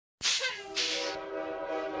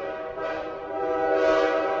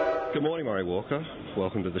Good morning, Murray Walker.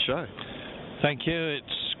 Welcome to the show. Thank you.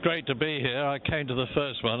 It's great to be here. I came to the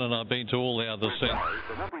first one and I've been to all the others since.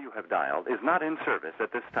 The number you have dialed is not in service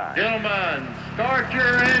at this time. Gentlemen, start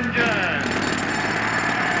your engine.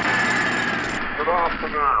 Good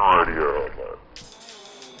afternoon, Radio.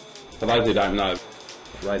 For those who don't know,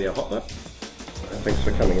 Radio Hotlet. Thanks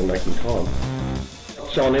for coming and making time.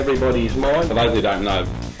 It's on everybody's mind. For those who don't know,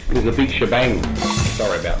 it is a big shebang.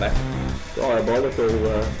 Sorry about that. Diabolical,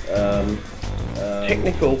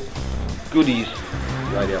 technical goodies.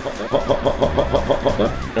 Radio Hotlet.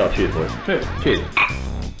 Hotlet. Oh, cheers, boys. Cheers.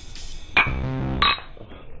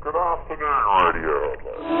 Good afternoon, Radio.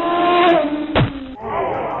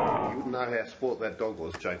 You wouldn't know how sport that dog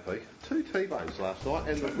was, JP. 2 T-bones last night,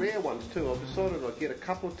 and the rare ones too. I decided I'd get a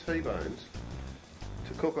couple of T-bones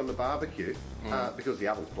to cook on the barbecue because the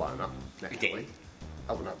oven's blown up, naturally.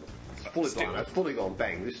 Oven up. It's fully blown up. It's fully gone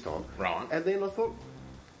bang this time. Right. And then I thought,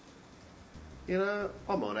 you know,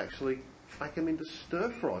 I might actually make them into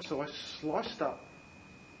stir-fry. So I sliced up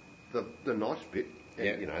the nice bit,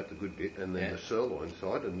 you know, the good bit, and then the sirloin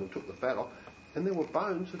side, and I took the fat off. And there were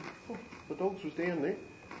bones, and the dogs was down there,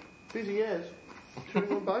 busy as,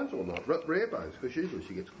 chewing on bones all night. Rare bones, because usually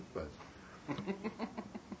she gets cooked bones.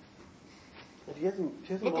 She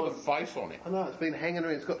hasn't Look at the face on it. I know, it's been hanging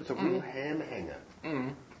around. It's a real ham hanger.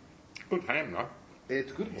 Good ham, though. Yeah,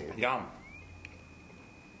 it's good ham.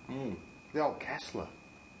 Yum. The old Kassler.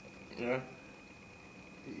 Yeah.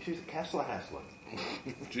 She's a Kassler Hassler.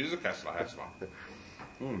 She's a Kassler Hassler.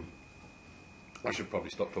 I should probably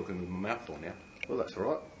stop talking with my mouth full now. Well, that's all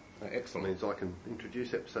right. Excellent. Means I can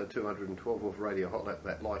introduce episode 212 of Radio Hot Lap,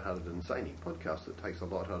 that light-hearted and zany podcast that takes a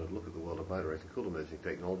light-hearted look at the world of motor racing, cool emerging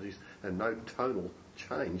technologies, and no tonal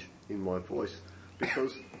change in my voice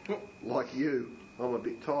because, like you, I'm a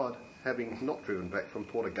bit tired, having not driven back from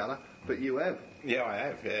Port Augusta, but you have. Yeah, I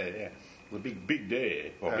have. Yeah. The big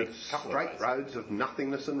day. Or big couple straight of days. roads of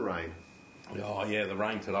nothingness and rain. Oh, yeah, the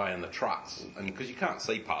rain today and the trucks. And because you can't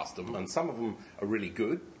see past them, and some of them are really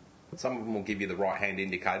good. Some of them will give you the right-hand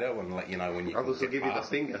indicator and let you know when you Others will get give you the past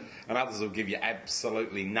finger. them. And others will give you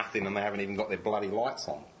absolutely nothing and they haven't even got their bloody lights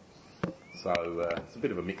on. So it's a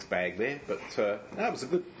bit of a mixed bag there. But no, it was a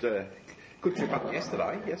good trip up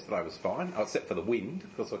yesterday. Yesterday was fine, except for the wind.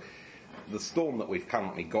 Because the storm that we've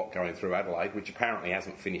currently got going through Adelaide, which apparently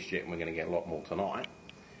hasn't finished yet and we're going to get a lot more tonight,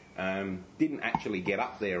 didn't actually get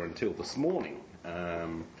up there until this morning.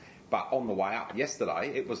 But on the way up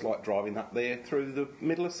yesterday, it was like driving up there through the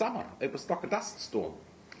middle of summer. It was like a dust storm.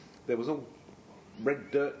 There was all red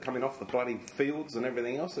dirt coming off the bloody fields and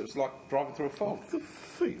everything else. It was like driving through a fog. The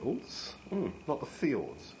fields? Not the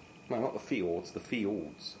fields. No, not the fjords, the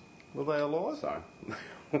fields. Were they alive? So,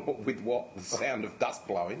 with what? The sound of dust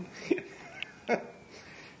blowing.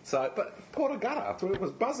 So, but Port Augusta, I thought it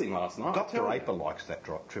was buzzing last night. Dr. Aper likes that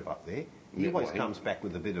trip up there. He Yeah, always well, comes back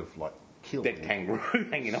with a bit of, like, kill. Dead kangaroo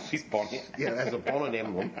hanging off his bonnet. Yeah, as a bonnet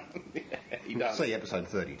emblem. He does. See episode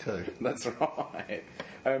 32. That's right.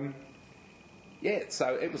 Yeah,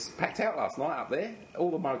 so it was packed out last night up there. All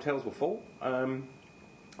the motels were full.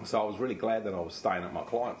 So I was really glad that I was staying at my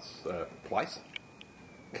client's place.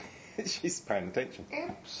 She's paying attention.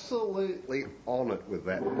 Absolutely on it with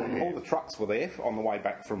that. All the trucks were there on the way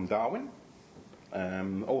back from Darwin.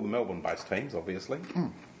 All the Melbourne-based teams, obviously,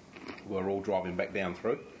 were all driving back down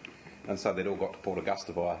through. And so they'd all got to Port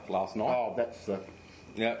Augusta by last night. Oh, that's the...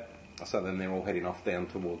 Yeah. So then they're all heading off down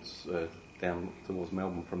towards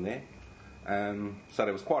Melbourne from there. So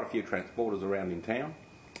there was quite a few transporters around in town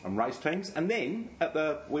and race teams. And then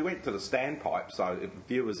we went to the Standpipe. So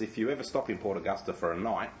viewers, if you ever stop in Port Augusta for a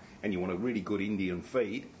night and you want a really good Indian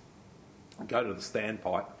feed, go to the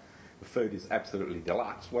Standpipe. The food is absolutely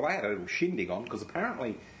deluxe. Well, they had a little shindig on because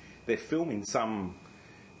apparently they're filming some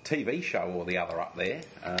TV show or the other up there,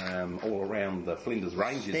 all around the Flinders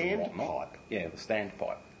Ranges and whatnot. Yeah, the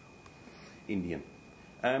Standpipe. Indian.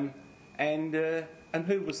 And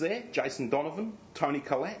who was there? Jason Donovan, Tony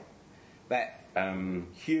Collette, that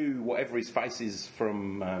Hugh, whatever his face is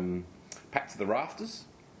from Packed to the Rafters.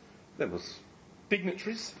 There was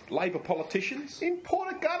dignitaries, Labor politicians. In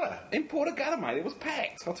Port Augusta. In Port Augusta, mate. It was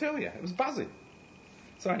packed, I'll tell you. It was buzzing.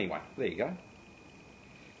 So anyway, there you go.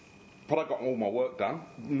 But I got all my work done,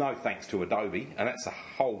 no thanks to Adobe, and that's a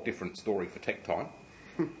whole different story for Tech Time.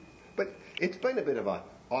 But it's been a bit of a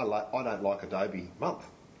I don't like Adobe month.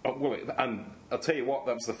 Oh, well, and I'll tell you what,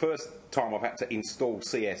 that was the first time I've had to install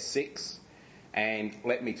CS6, and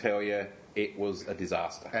let me tell you, it was a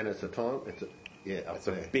disaster. And it's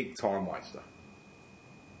a big time waster.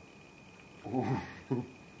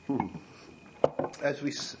 As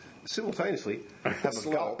we simultaneously have a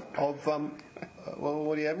gulp of Well,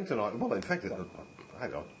 what are you having tonight? Well, in fact,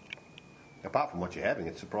 hang on. Apart from what you're having,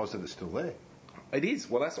 it's surprised that it's still there. It is.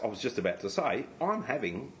 Well, that's what I was just about to say. I'm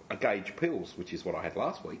having a Gage Pills, which is what I had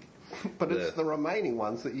last week. But it's the remaining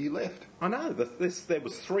ones that you left. I know. There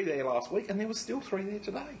was 3 there last week, and there was still 3 there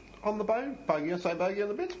today. On the bogey on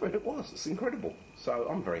the bedspread. It was. It's incredible. So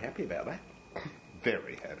I'm very happy about that.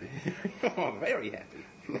 Very happy. I'm very happy.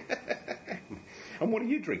 And what are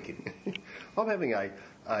you drinking? I'm having I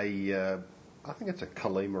think it's a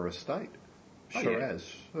Kalima Estate.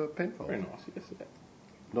 Shiraz, Penfolds. Very nice. Yes, it is.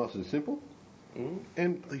 Nice and simple.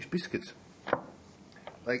 And these biscuits.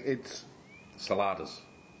 Like, it's... Saladas.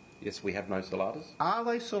 Yes, we have no saladas. Are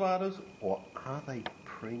they saladas or are they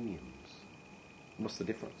premiums? What's the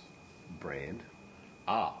difference? Brand.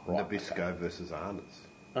 Ah, right. Nabisco versus Arnott's.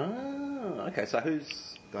 Ah, okay. So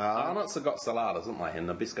who's... Arnott's have got saladas, haven't they? And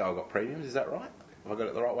Nabisco have got premiums, is that right? Have I got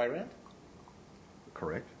it the right way around?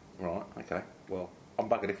 Correct. Right, okay. Well, I'm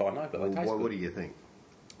buggered if I know, but they taste good. What do you think?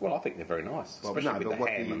 Well, I think they're very nice, Well, especially with the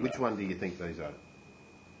ham and which one do you think these are?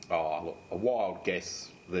 Oh, look, a wild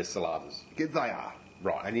guess, they're saladas. They are.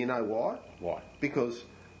 Right. And you know why? Why? Because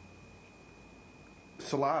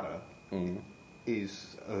salada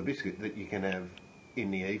is a biscuit that you can have in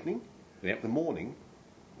the evening, Yep. the morning,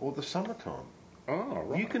 or the summertime. Oh,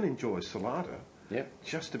 right. You can enjoy salada Yep.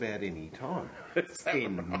 just about any time. Is that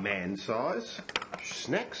In man size,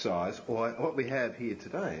 snack size, or what we have here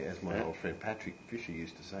today, as my old friend Patrick Fisher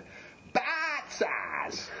used to say, bite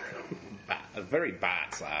size! A very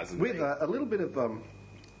bad size. With a little bit of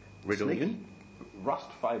Red sneaky onion?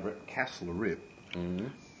 rust favourite Castle Rip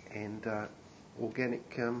and organic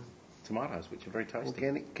Tomatoes, which are very tasty.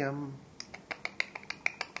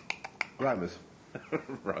 Romas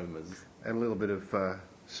Romas. and a little bit of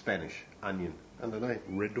Spanish onion underneath.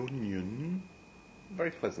 Red onion.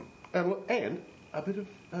 Very pleasant. And a bit of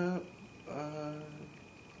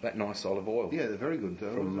That nice olive oil. yeah, they're very good.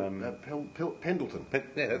 From, Pendleton.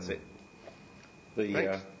 Yeah, that's it. The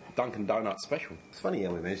Thanks. Dunkin' Donuts special. It's funny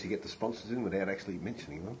how we managed to get the sponsors in without actually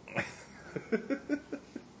mentioning them.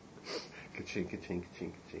 Ka-ching, ka-ching,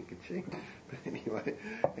 ka-ching, ka-ching, ka-ching. But anyway,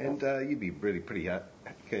 and you'd be really pretty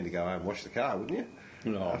keen to go home and wash the car, wouldn't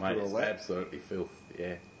you? No, After mate, all it's that. absolutely filth.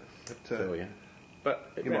 Yeah, But, tell you.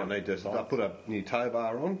 But you might need to put a new tow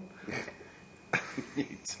bar on.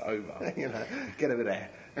 new tow bar. You know, get a bit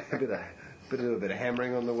of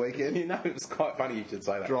hammering on the weekend. You know, it was quite funny you should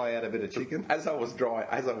say that. Dry out a bit of chicken. As I was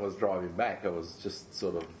driving back, I was just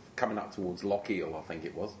sort of coming up towards Lochiel, I think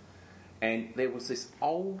it was, and there was this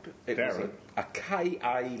old, it was a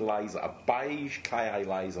KA laser, a beige KA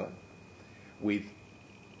laser, with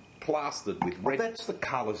plastered with red. That's the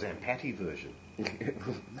Carlo Zampatti version. No,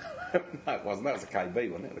 it wasn't. That was a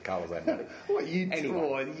KB, wasn't it? The Carlos Zampatti. What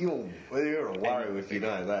Anyway. you're a worry if you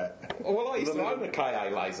know that. Well, I used to own a KA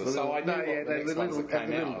laser, so I knew what the next ones that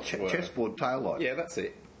came out were. chessboard tail light. Yeah, that's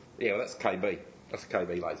it. Yeah, well, that's KB. That's a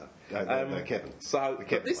KB laser. No, Kevin. So, The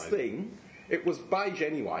Kevin but this laser. thing, it was beige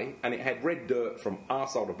anyway, and it had red dirt from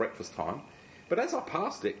arsehole to breakfast time. But as I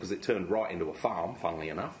passed it, because it turned right into a farm, funnily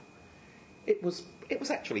enough, it was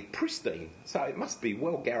actually pristine. So it must be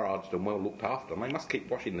well garaged and well looked after, and they must keep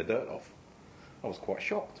washing the dirt off. I was quite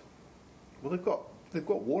shocked. Well, they've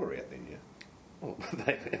got water out there, yeah. Well,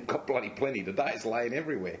 they've got bloody plenty today. It's laying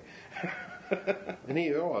everywhere. And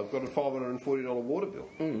here you are, I've got a $540 water bill.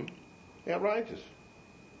 Outrageous.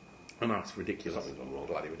 I know, it's ridiculous. Something's gone wrong.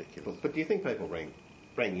 Bloody ridiculous. But do you think people rang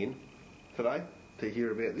in today to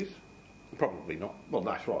hear about this? Probably not. Well,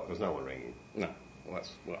 that's right, because no one rang in. No.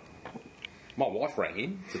 Well, my wife rang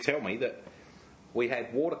in to tell me that we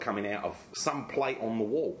had water coming out of some plate on the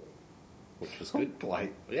wall, which was good.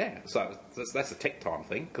 Plate? Yeah, so that's a tech time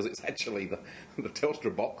thing, because it's actually the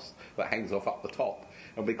Telstra box that hangs off up the top.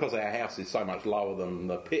 And because our house is so much lower than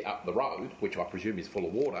the pit up the road, which I presume is full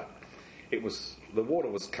of water, the water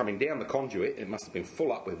was coming down the conduit, it must have been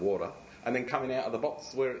full up with water, and then coming out of the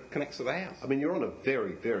box where it connects to the house. I mean, you're on a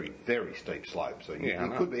very, very, very steep slope, so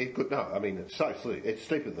it could. No, I mean, it's so steep. It's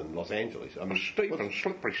steeper than Los Angeles. I mean, Steep and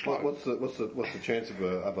slippery slope. What's the chance of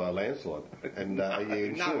a landslide? And are you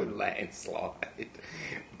insured? No landslide.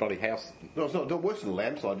 Bloody house. No, it's not worse than a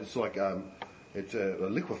landslide. It's like it's a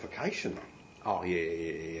liquefaction. Oh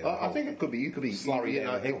yeah. I think it could be. You could be Slurry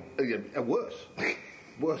down the hill. Worse.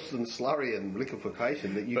 Worse than slurry and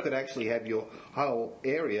liquefaction. That you could actually have your whole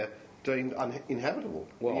area deemed uninhabitable.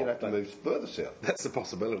 Well, you'd have to move further south. That's a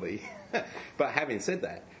possibility. But having said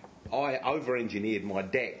that, I over-engineered my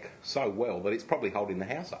deck so well that it's probably holding the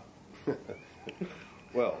house up.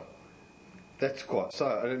 Well, that's quite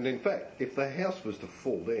so. And in fact, if the house was to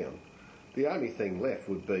fall down, the only thing left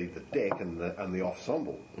would be the deck and the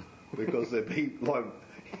ensemble. because they'd be like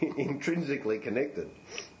intrinsically connected.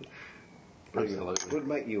 Absolutely. It would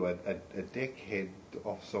make you a deckhead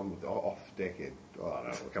off deckhead. Oh, I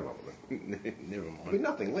don't know. We'll come up with it. Never There'd be mind.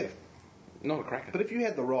 nothing left. Not a cracker. But if you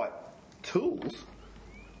had the right tools,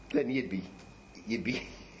 then you'd be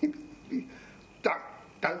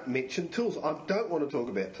don't mention tools. I don't want to talk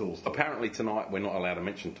about tools. Apparently tonight we're not allowed to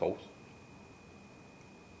mention tools.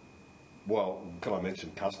 Well, can I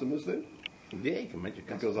mention customers then? Yeah, you can mention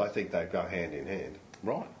Because I think they go hand in hand.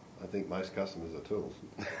 Right. I think most customers are tools.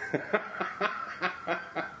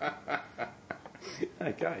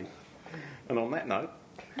 Okay. And on that note...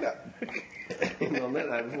 Yeah. And on that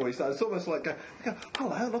note, before we start, it's almost like,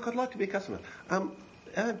 hello, look, I'd like to be a customer.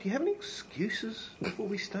 Do you have any excuses before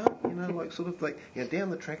we start? You know, like sort of like down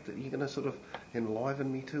the track that you're going to sort of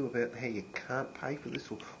enliven me to about how you can't pay for this,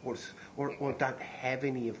 or don't have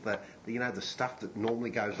any of the the stuff that normally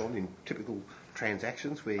goes on in typical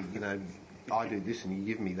transactions where I do this and you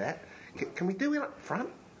give me that. Can we do it up front?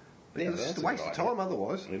 Because it's a waste of time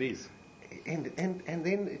otherwise. It is. And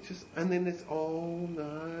then it's oh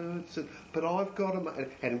no, but I've got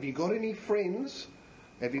and have you got any friends?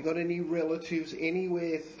 Have you got any relatives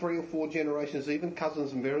anywhere 3 or 4 generations, even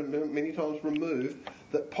cousins and very many times removed,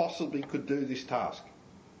 that possibly could do this task?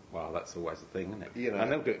 Well, that's always the thing, isn't it?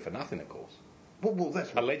 And they'll do it for nothing, of course. Well,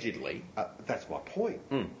 that's allegedly. That's my point.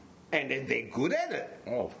 And they're good at it.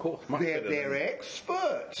 Oh, of course. They're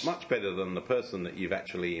experts. Much better than the person that you've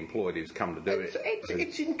actually employed who's come to do it.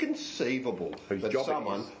 It's inconceivable that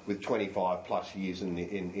someone with 25 plus years in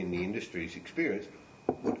the industry's experience,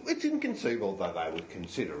 it's inconceivable that they would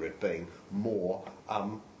consider it being more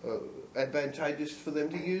advantageous for them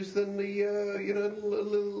to use than the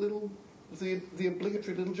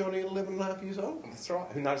obligatory little Johnny at 11 and a half years old. That's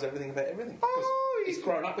right. Who knows everything about everything? Oh, he's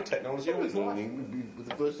grown up with technology all his life.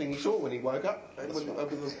 The first thing he saw when he woke up, with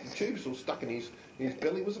the tubes all stuck in his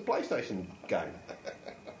belly, was a PlayStation game.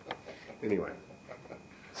 Anyway,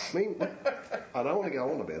 I don't want to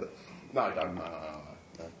go on about it. No, don't. No.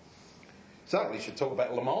 So we should talk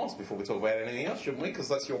about Le Mans before we talk about anything else, shouldn't we? Because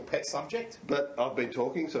that's your pet subject. But I've been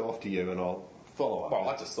talking, so off to you, and I'll follow up. Well,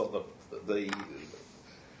 I just thought the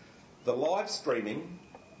live streaming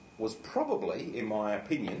was probably, in my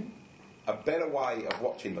opinion, a better way of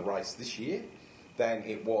watching the race this year than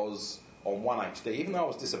it was on 1HD, even though I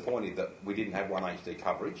was disappointed that we didn't have 1HD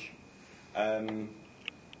coverage than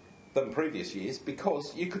previous years,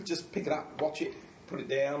 because you could just pick it up, watch it, put it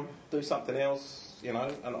down, do something else, and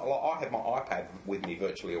I had my iPad with me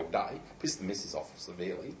virtually all day, pissed the missus off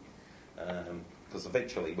severely, because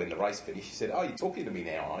eventually when the race finished she said, "Oh, you're talking to me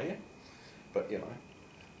now, are you?" But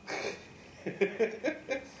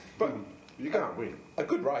but you can't win. A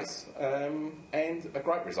good race and a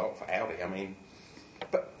great result for Audi. I mean,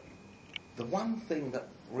 but the one thing that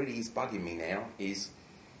really is bugging me now is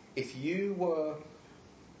if you were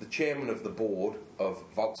the chairman of the board of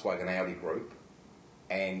Volkswagen Audi Group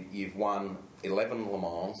and you've won 11 Le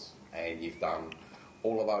Mans and you've done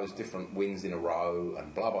all of those different wins in a row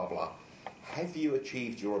and blah blah blah, have you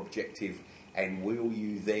achieved your objective, and will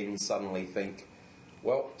you then suddenly think,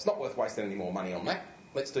 well, it's not worth wasting any more money on that,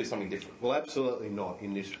 let's do something different? Well, absolutely not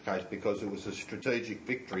in this case, because it was a strategic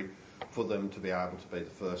victory for them to be able to be the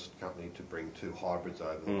first company to bring 2 hybrids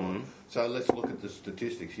over the line. So let's look at the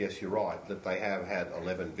statistics. Yes, you're right, that they have had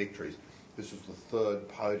 11 victories. This was the 3rd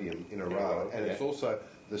podium in a row, and it's also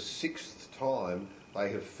the 6th time they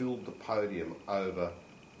have filled the podium over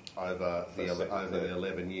the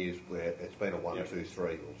 11 years, where it's been a 1-2-3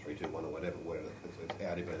 or 3-2-1 or whatever, where it's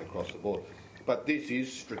Audi been across the board. But this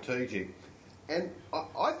is strategic, and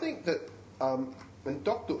I think that and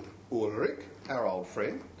Dr. Ulrich, our old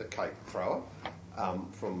friend, the cake thrower,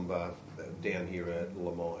 from down here at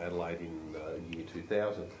Le Mans Adelaide in year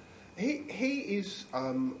 2000, he is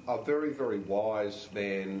a very, very wise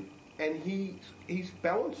man, and he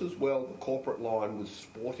balances well the corporate line with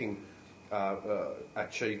sporting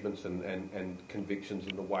achievements and convictions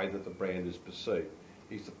in the way that the brand is perceived.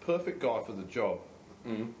 He's the perfect guy for the job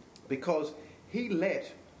because he let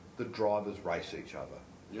the drivers race each other.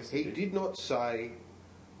 Yes, he did not say,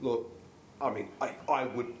 "Look, I mean, I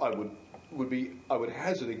would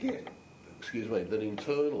hazard again, that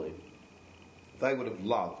internally they would have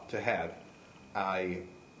loved to have a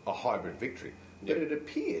hybrid victory." But it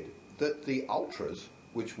appeared that the Ultras,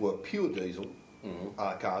 which were pure diesel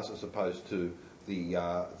cars, as opposed to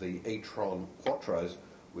the e-tron Quattros,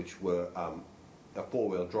 which were a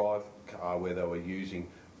 4-wheel drive car where they were using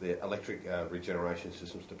the electric regeneration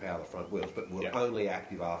systems to power the front wheels, but were only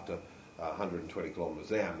active after 120 kilometres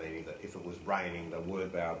an hour, meaning that if it was raining, they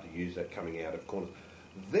weren't able to use that coming out of corners.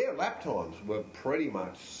 their lap times were pretty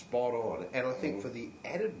much spot on. And I think for the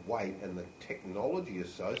added weight and the technology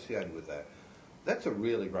associated with that, that's a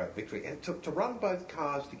really great victory. And to run both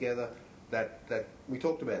cars together, that we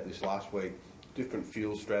talked about this last week, different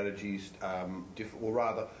fuel strategies, or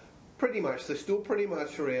rather, pretty much, they're still pretty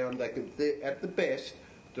much around, they're at the best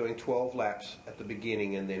doing 12 laps at the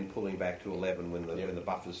beginning and then pulling back to 11 when the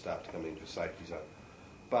buffers start to come in for safety zone.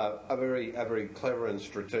 But a very clever and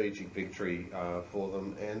strategic victory for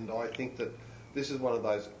them, and I think that this is one of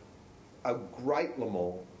those, a great Le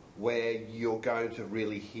Mans where you're going to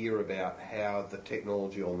really hear about how the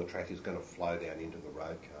technology on the track is going to flow down into the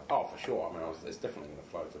road car. Oh, for sure. I mean, it's definitely going to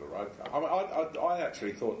flow to the road car. I mean, I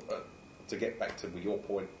actually thought, to get back to your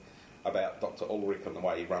point about Dr. Ulrich and the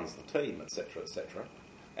way he runs the team, etc.,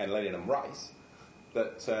 and letting them race,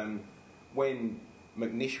 that when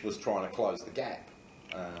McNish was trying to close the gap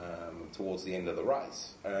towards the end of the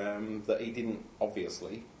race, that he didn't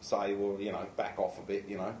obviously say, well, back off a bit,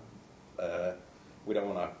 we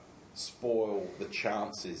don't want to spoil the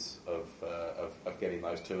chances of getting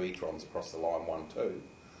those two e-trons across the line 1-2.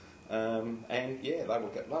 And yeah, they were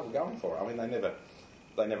going for it. I mean, they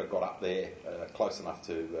never got up there close enough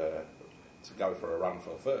to go for a run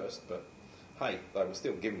for first, but hey, they were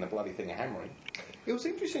still giving the bloody thing a hammering. It was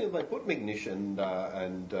interesting that they put McNish and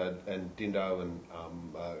Dindo and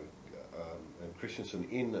Christensen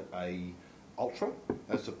in a Ultra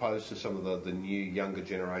as opposed to some of the new younger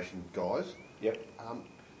generation guys. Yep.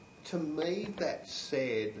 To me, that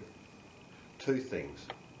said two things.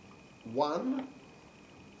 One,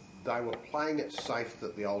 they were playing it safe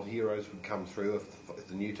that the old heroes would come through if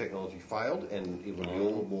the new technology failed, and it would be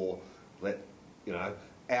all more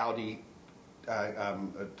Audi.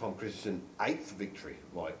 Tom Christensen 8th victory,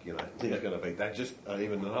 he's going to be that, just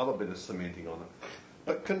even another bit of cementing on it.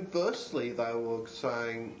 But conversely, they were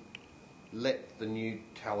saying, let the new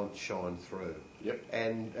talent shine through. Yep.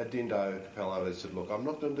 And Dindo Capello has said, look, I'm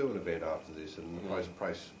not going to do an event after this. And the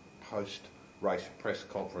post-race press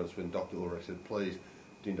conference, when Dr. Ulrich said, please,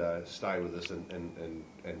 Dindo, stay with us, and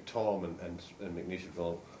Tom and McNish and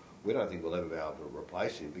Phil, we don't think we'll ever be able to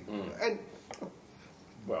replace him. And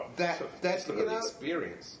well, that's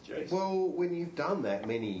experience. Jeez. Well, when you've done that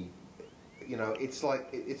many, it's like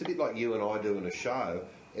it's a bit like you and I doing a show.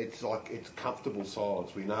 It's like it's comfortable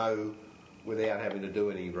silence. We know without having to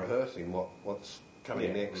do any rehearsing what's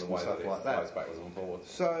coming next and stuff like that. Backwards and forwards.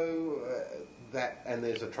 So that, and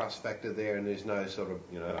there's a trust factor there, and there's no sort of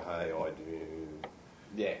hey, I do.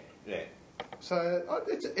 Yeah. So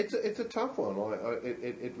it's a tough one.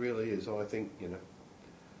 It really is. I think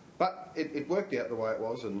But it worked out the way it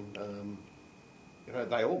was, and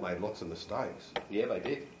they all made lots of mistakes. Yeah, they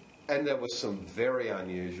did. And there was some very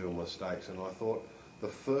unusual mistakes, and I thought the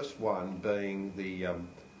first one being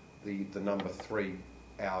the number 3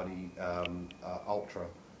 Audi Ultra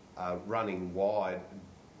running wide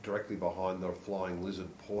directly behind the Flying Lizard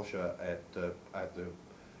Porsche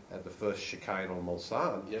at the first chicane on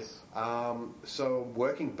Mulsanne. Yes. So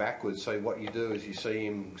working backwards, so what you do is you see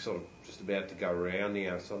him sort of just about to go around the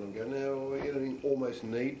outside and go, no, you almost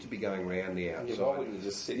need to be going round the outside. Yeah, why wouldn't you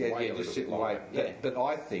just sit and wait? Yeah, just sit and wait. But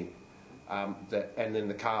I think that, and then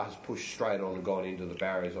the car has pushed straight on and gone into the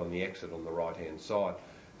barriers on the exit on the right-hand side,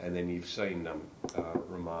 and then you've seen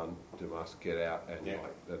Romain Dumas get out and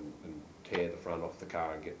tear the front off the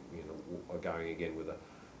car and get going again with a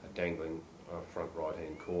dangling front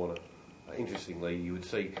right-hand corner. Interestingly, you would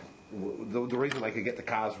see the reason they could get the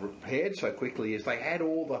cars repaired so quickly is they had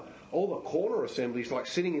all the corner assemblies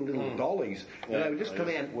sitting in little dollies, and they would just come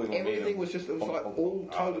out. Everything was just all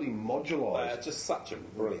totally modularised. They're just such a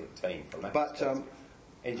brilliant team from that. But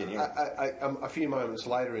engineering. A few moments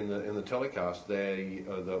later in the telecast, or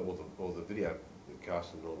the video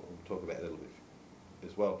cast, and we'll talk about that a little bit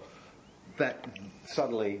as well. That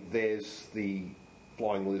suddenly there's the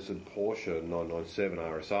Flying Lizard Porsche 997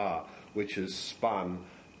 RSR, which has spun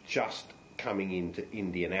just coming into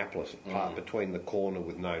Indianapolis, part between the corner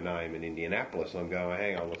with No Name and Indianapolis. And I'm going,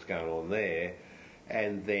 hang on, what's going on there?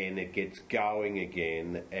 And then it gets going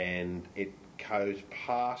again, and it goes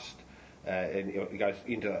past, and it goes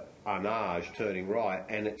into Arnage, turning right,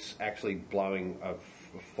 and it's actually blowing a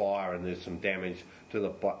fire, and there's some damage to the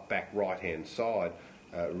back right-hand side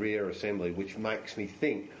rear assembly, which makes me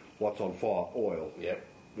think, what's on fire? Oil. Yep.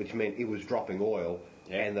 Which meant it was dropping oil,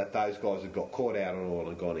 and that those guys had got caught out on oil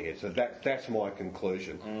and gone ahead. So that's my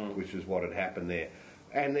conclusion, which is what had happened there.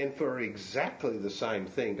 And then for exactly the same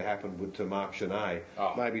thing to happen to Marc Genet,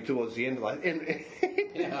 maybe towards the end of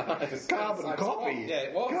that, carbon copy. Yeah,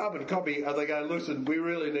 it was. Carbon copy. Are they going, listen, we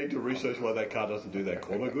really need to research why that car doesn't do that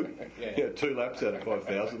corner good? 2 laps out of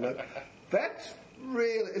 5,000.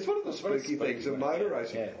 really, it's one of the It's very spooky spooky, things of isn't it? motor Yeah,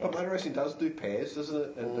 racing. yeah. But motor racing does do pairs, doesn't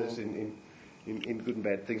it? And there's in good and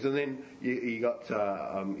bad things. And then you got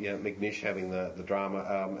McNish having the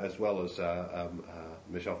drama, as well as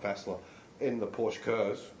Michelle Fassler in the Porsche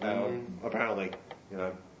Curse. Apparently,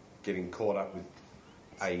 getting caught up with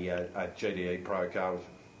a GTE Pro car,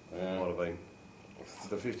 which might have been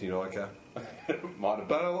the 59 car. Might have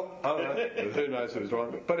been. But I don't know. Who knows who's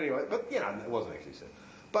right? But anyway, it wasn't actually said.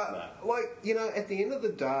 But at the end of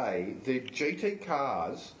the day, the GT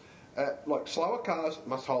cars, slower cars,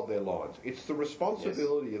 must hold their lines. It's the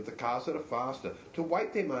responsibility of the cars that are faster to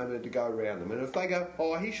wait their moment to go around them. And if they go,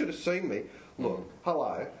 "Oh, he should have seen me," look,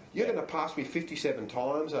 hello, you're going to pass me 57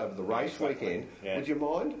 times over the race weekend. Yeah. Would you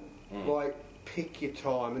mind? Pick your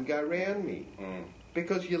time and go round me.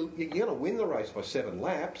 Because you're going to win the race by 7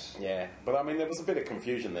 laps. Yeah, but I mean, there was a bit of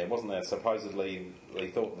confusion there, wasn't there? Supposedly, they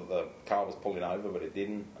thought that the car was pulling over, but it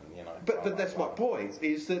didn't. And, But that's my point,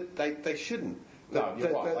 is that they shouldn't. No, you're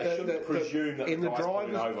right. They shouldn't presume that the guy's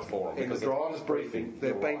pulling over for them. In the driver's briefing,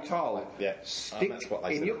 they've been told, stick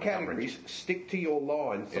in your categories, stick to your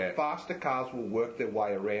lines. The faster cars will work their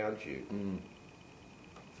way around you.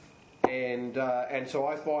 And so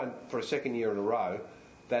I find, for a second year in a row,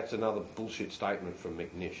 that's another bullshit statement from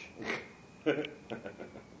McNish.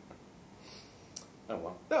 Oh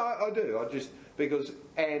well. No, I do.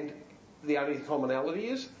 And the only commonality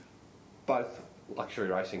is both luxury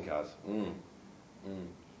racing cars.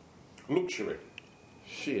 Luxury.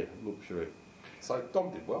 Sheer luxury. So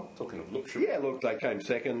Dom did well, talking of luxury. Yeah, look, they came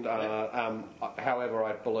second. However,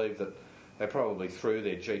 I believe that they probably threw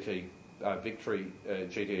their GTE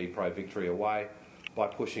Pro victory away by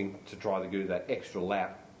pushing to try to do that extra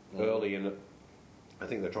lap early in it. I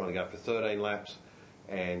think they're trying to go for 13 laps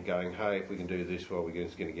and going, hey, if we can do this, well, we're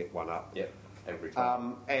just going to get one up. Yep, every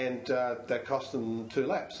time. And that cost them 2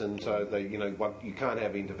 laps, and so they, you can't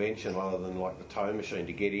have intervention other than like the tow machine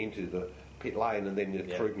to get into the pit lane, and then the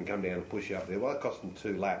crew can come down and push you up there. Well, it cost them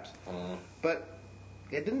 2 laps, but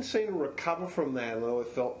it didn't seem to recover from that. And I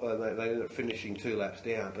felt they ended up finishing 2 laps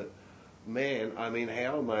down, but. Man, I mean,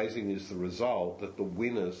 how amazing is the result that the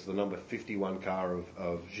winners, the number 51 car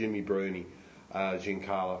of Jimmy Bruni,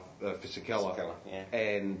 Giancarlo Fisichella,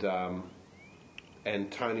 and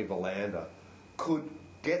Tony Verlander, could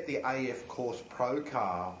get the AF Course Pro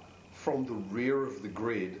car from the rear of the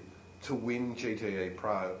grid to win GTE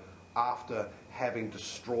Pro after having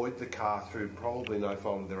destroyed the car through probably no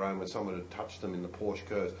fault of their own when someone had touched them in the Porsche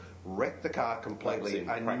Curse, wrecked the car completely.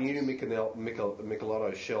 A new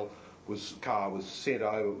Michelotto shell car was sent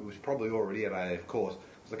over. It was probably already at AF Course,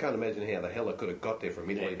 because I can't imagine how the hell it could have got there from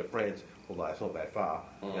Italy to France, although it's not that far.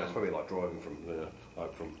 It's probably like driving from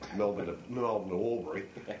Melbourne to Albury,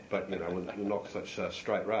 but with not such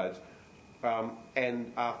straight roads.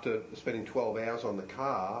 And after spending 12 hours on the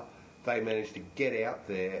car, they managed to get out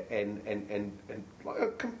there and like a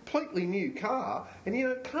completely new car.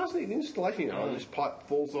 And cars need installation. This pipe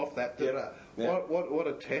falls off that. What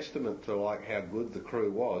a testament to how good the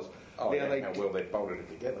crew was. How well they bolted it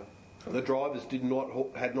together. The drivers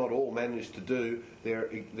had not all managed to do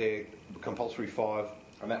their compulsory 5.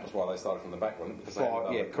 And that was why they started from the back, wasn't it?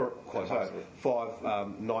 Because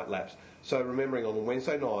 5 night laps. So remembering, on the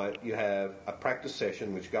Wednesday night you have a practice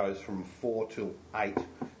session which goes from 4 till 8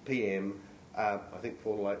 p.m. I think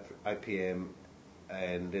 4 till 8 p.m.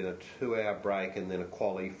 and then a 2-hour break, and then a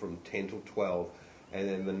quali from 10 till 12, and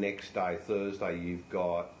then the next day, Thursday, you've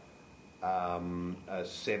got a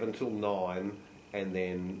 7 till 9, and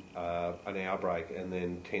then an hour break, and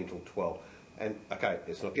then 10 till 12. And okay,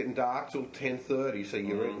 it's not getting dark till 10:30, so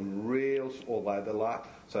you're in real, although the last,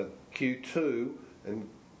 so Q2 and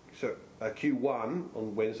so Q1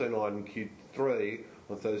 on Wednesday night and Q3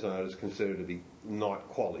 on Thursday night is considered to be night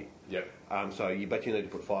quali. Yep. So you need to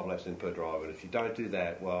put 5 laps in per driver, and if you don't do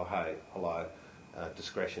that, well, hey, hello.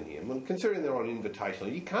 Discretion here. Well, considering they're on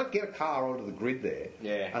invitational, you can't get a car onto the grid there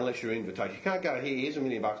unless you're invitational. You can't go, here's $1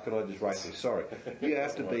 million, can I just race this? Sorry. You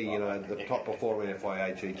have to be, the top performer in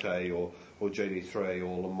FIA GT or GT3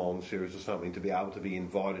 or Le Mans series or something to be able to be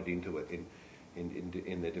invited into it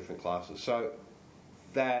in their different classes. So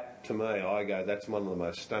that, to me, that's one of the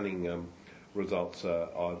most stunning results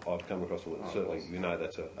I've come across. Certainly,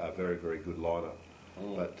 that's a very, very good lineup.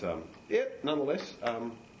 But, nonetheless,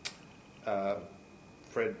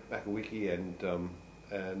 Fred Makowicki and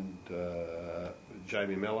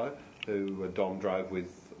Jamie Mello, who Dom drove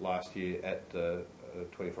with last year at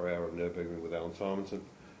 24-hour of Nürburgring with Alan Simonson.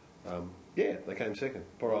 They came second.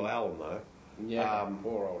 Poor old Alan, though. Yeah,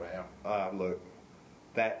 poor old Al. Look,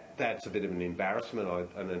 that's a bit of an embarrassment.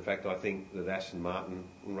 And in fact, I think that Aston Martin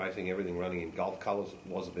racing everything running in Gulf colours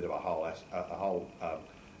was a bit of a whole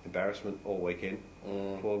embarrassment all weekend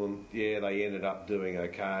for them. Yeah, they ended up doing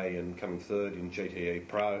okay and coming third in GTE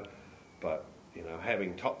Pro, but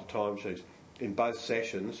having topped the timesheets in both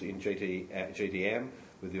sessions in GTM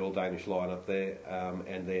with the all Danish lineup there,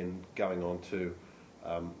 and then going on to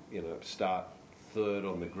start third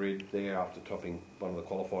on the grid there after topping one of the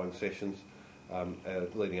qualifying sessions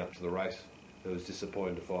leading up to the race. It was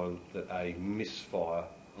disappointing to find that a misfire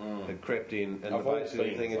had crept in and the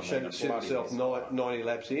basically thing had shot itself 90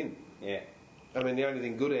 laps in. Yeah. I mean, the only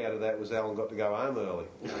thing good out of that was Alan got to go home early.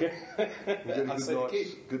 Get a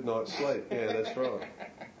good night's sleep. Yeah, that's right.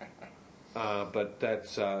 But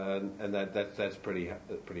that's that's pretty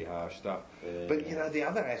harsh stuff. Yeah. But the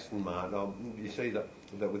other Aston Martin, you see that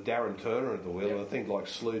with Darren Turner at the wheel, and I think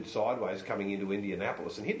slewed sideways coming into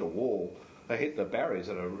Indianapolis and hit the wall. They hit the barriers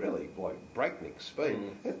at a really breakneck speed.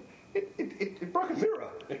 It broke a mirror.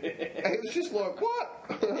 And it was just like, what?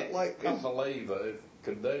 Can't believe that it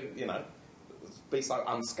could do, be so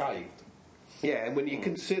unscathed. Yeah, and when you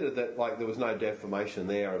consider that there was no deformation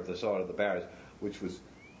there of the side of the barriers, which was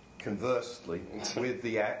conversely with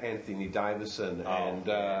the Anthony Davison and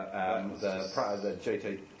the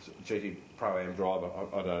GT Pro-Am driver,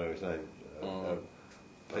 I don't know his name,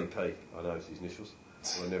 PP, I know his initials.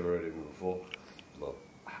 I never heard of him before. Look,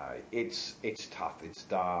 hey, it's tough. It's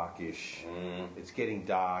darkish. It's getting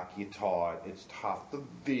dark. You're tired. It's tough. The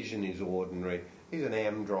vision is ordinary. He's an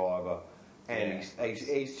AM driver, and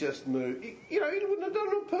he's just moved. He wouldn't have done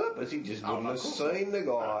it on purpose. He just wouldn't have seen the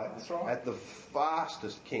guy at the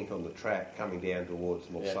fastest kink on the track coming down towards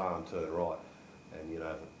Mulsanne and turn right, and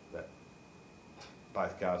that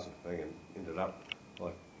both cars ended up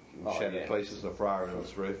shattered pieces. The Ferrari on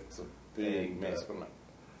its roof. Big mess, wasn't it?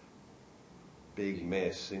 Big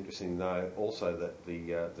mess. Interesting to know also that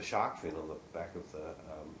the shark fin on the back of the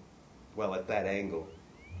at that angle,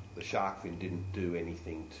 the shark fin didn't do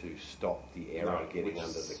anything to stop the aero getting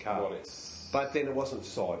under the car. But then it wasn't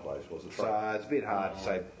sideways, was it? So it's a bit hard to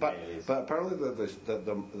say. But apparently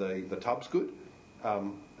the tub's good. I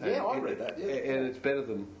read that. Yeah. And it's better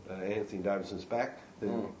than Anthony Davison's back.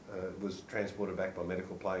 Was transported back by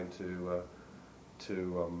medical plane to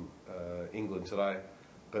England today,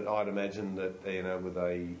 but I'd imagine that with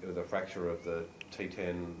a fracture of the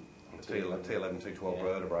T10, T11, T12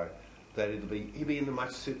 vertebrae, that he'd be in a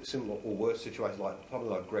much similar or worse situation, probably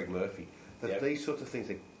like Greg Murphy. That these sorts of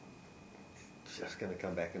things are just going to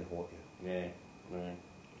come back and haunt you. Yeah.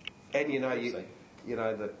 And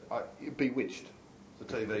Bewitched, the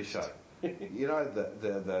TV show.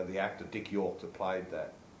 the actor Dick York that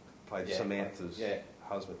played Samantha's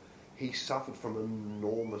husband. He suffered from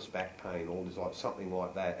enormous back pain all his life, something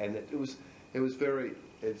like that, and it was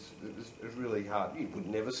really hard. You would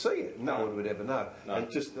never see it. No one would ever know. No. And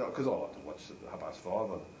just because I like to watch the 5:30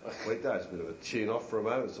 on weekdays, a bit of a tune off for a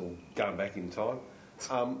moment. It's all going back in time.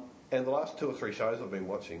 And the last 2 or 3 shows I've been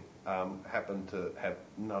watching happened to have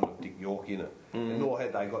none of Dick York in it, and nor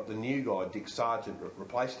had they got the new guy, Dick Sargent,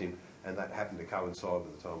 replaced him, and that happened to coincide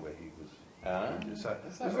with the time where he was. So it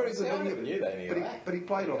was very good. I never knew that anyway. But he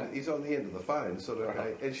played on. He's on the end of the phone, sort of.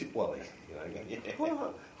 Right. And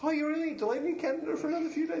you're really delayed in Canada for another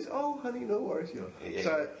few days. Oh, honey, no worries.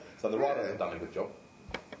 So the writers have done a good job.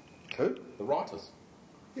 Who? The writers.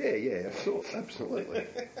 Yeah, of course, absolutely.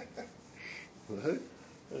 Who?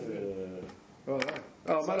 Right.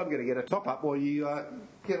 Oh, mate, I'm going to get a top up while you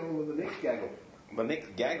get on with the next gaggle. The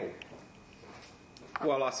next gaggle.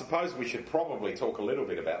 Well, I suppose we should probably talk a little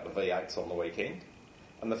bit about the V8s on the weekend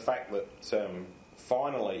and the fact that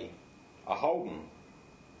finally a Holden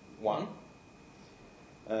won.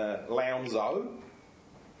 Lounzo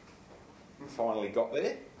finally got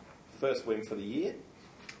there. First win for the year.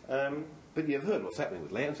 But you've heard what's happening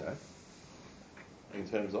with Lounzo. In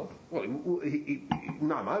terms of? Well, he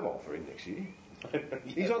no mobile for him next year.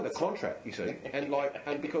 He's under contract, you see, and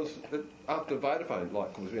because after Vodafone,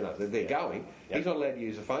 because they're going, he's not allowed to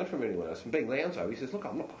use a phone from anyone else. And being Lounzo, he says, "Look,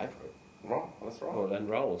 I'm not paying for it." Right, that's right. Well, and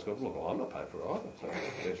Roland's goes, "Look, I'm not paying for it either." So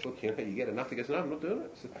he goes, "Look, you get enough." He goes, "No, I'm not doing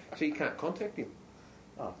it." So you can't contact him.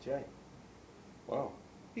 Oh, Jay. Wow.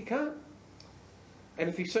 You can't. And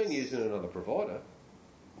if he's seen using another provider,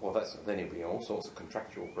 well, then he'll be in all sorts of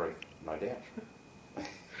contractual grief, no doubt.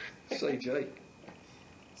 CG.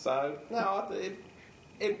 So, no,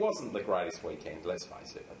 it wasn't the greatest weekend, let's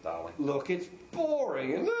face it, darling. Look, it's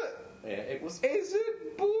boring, isn't it? Yeah, it was. Is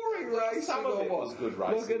it boring racing. Some of it was good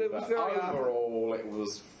racing, Look, and it was but very overall it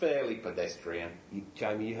was fairly pedestrian.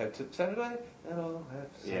 Jamie, you have Saturday, and I'll have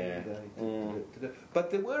Yeah. Saturday.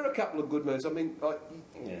 But there were a couple of good moves. I mean,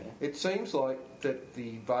 it seems like that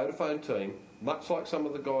the Vodafone team, much like some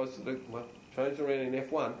of the guys that changed around in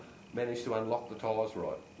F1, managed to unlock the tyres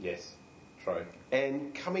right. Yes, true.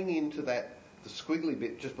 And coming into the squiggly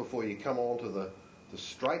bit just before you come onto the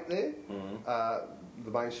straight there,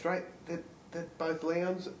 the main straight, that both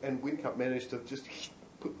Lowndes and Whincup managed to just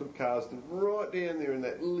put the cars right down there in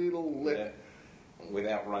that little left. Yeah.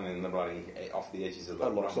 Without running the bloody off the edges of the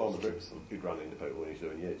Unlike rumble Simon strips. Brooks, who'd run into people when he's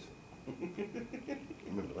doing yes.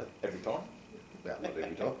 Remember that? Every time. About not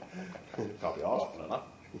every time. Can't be asked. Often enough.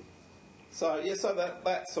 So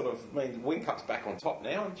that sort of means Whincup's back on top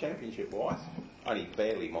now, championship wise. Only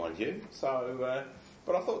barely, mind you. So,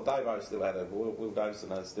 but I thought Davo still had Will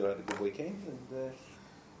Davison still had a good weekend, and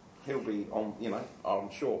he'll be on. I'm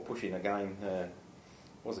sure pushing again.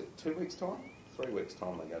 Was it 2 weeks' time? 3 weeks'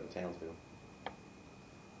 time they go to Townsville.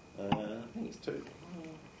 I think it's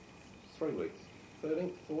 3 weeks.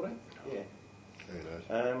 13th, 14th? Yeah. Who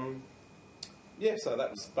knows? Yeah, so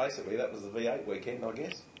that was the V8 weekend, I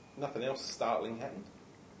guess. Nothing else startling happened.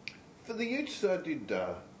 For the Utes, did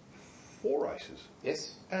 4 races.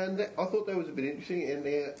 Yes. And I thought that was a bit interesting. And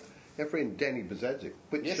our friend Danny Bazadzik,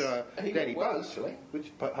 which Yes, and he Danny did well, Buzz, actually.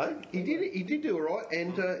 He did do all right.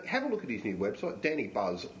 And have a look at his new website,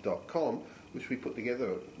 dannybuzz.com, which we put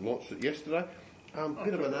together, launched it yesterday.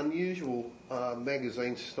 Bit of an unusual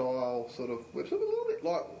magazine style sort of website, a little bit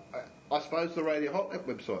like I suppose the Radio Hotnet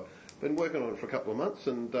website. Been working on it for a couple of months,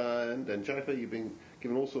 and JP, you've been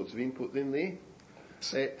given all sorts of input in there.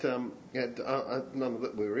 None of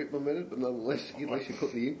it were implemented, but nonetheless, at least you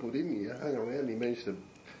put the input in. You hung around, and you managed to,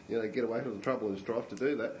 get away from the trouble and strife to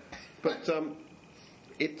do that. But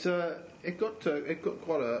it got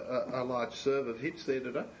quite a large serve of hits there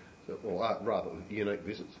today, rather unique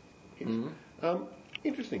visits. Hits.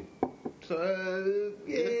 Interesting. So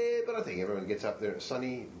but I think everyone gets up there. It's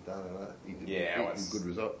sunny. Good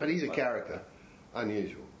result. But he's a character,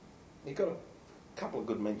 unusual. He got a couple of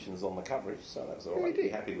good mentions on the coverage, so that's all right. he Be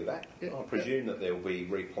did. happy with that. Yeah. I presume that they'll be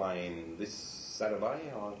replaying this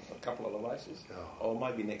Saturday on a couple of the races, or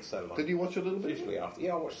maybe next Saturday. Did you watch a little bit? Usually after.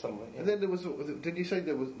 Yeah, I watched some of it. Yeah. And then there was. Did you say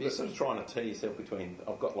there was? You're sort of trying to tee yourself between.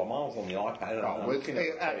 I've got Le Mans on the iPad. And I'm Well, looking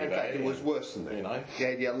at the in TV, fact, it was worse than that.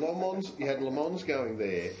 You had Le Mans going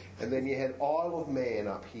there, and then you had Isle of Man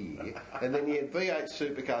up here, and then you had V8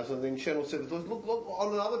 supercars, and then Channel 7. Look,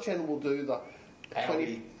 on another channel we'll do the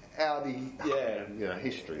Audi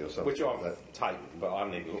history or something. Which like I've that. taped, but I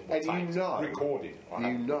haven't even looked And taped. Recorded. I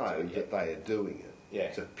haven't looked at it yet. that they are doing it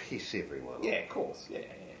Yeah. to piss everyone off. Yeah, of course. Yeah.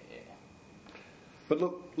 But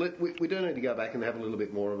look, we do need to go back and have a little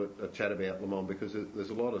bit more of a chat about Le Mans, because there's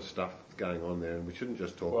a lot of stuff going on there, and we shouldn't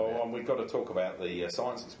just talk about it. Well, we've got to talk about the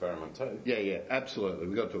science experiment too. Yeah, absolutely.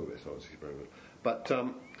 We've got to talk about science experiment. But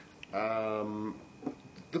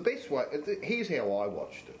the best way... Here's how I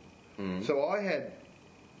watched it. So I had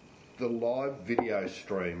the live video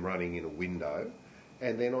stream running in a window,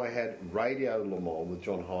 and then I had Radio Le Mans with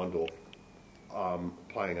John Hindorf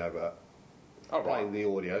playing over... playing the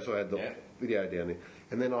audio, so I had the video down there.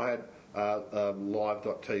 And then I had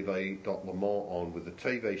live.tv.le Mans on with the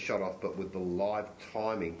TV shut off, but with the live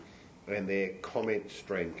timing and their comment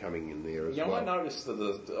stream coming in there as well. I noticed that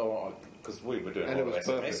because we were doing And a it lot of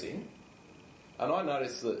was SMSing, and I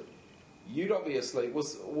noticed that you'd obviously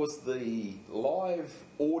was the live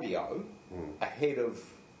audio ahead of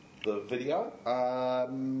the video.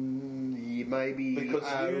 Maybe Because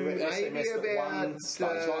you maybe SMS'd at about one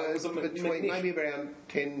stage, like it was a between McNish. maybe around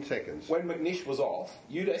 10 seconds. When McNish was off,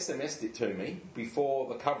 you'd SMS'd it to me before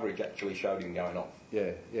the coverage actually showed him going off.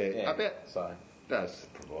 Yeah. I bet So does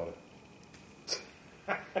provide it.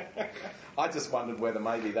 I just wondered whether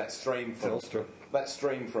maybe that stream from Telstra.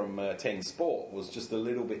 10 Sport was just a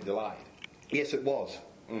little bit delayed. Yes, it was.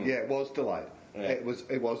 Yeah, it was delayed. Yeah. It was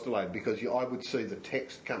delayed because I would see the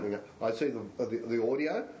text coming up. I'd see the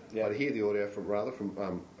audio. Yeah. I'd hear the audio I'd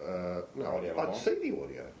see the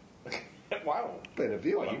audio. Wow. Being a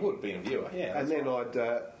viewer. Well, you would be a viewer, yeah. And then right.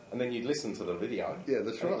 And then you'd listen to the video. Yeah,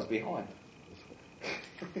 that's and right. It was behind.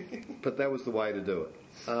 But that was the way to do it.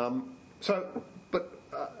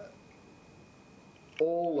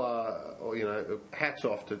 Hats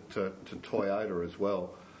off to Toyota as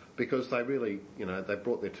well, because they really, they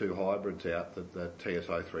brought their 2 hybrids out, the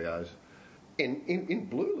TS030s, in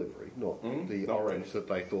blue livery, not the orange that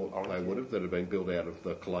they thought they would have, that had been built out of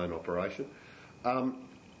the Cologne operation.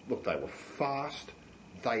 Look, they were fast,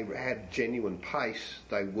 they had genuine pace.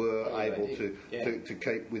 They were able to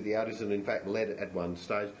keep with the others, and in fact led at one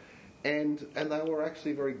stage. And they were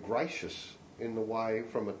actually very gracious in the way,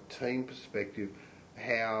 from a team perspective,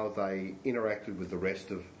 how they interacted with the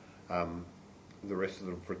rest of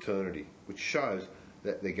the fraternity, which shows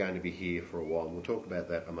that they're going to be here for a while. And we'll talk about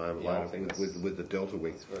that a moment later with the Delta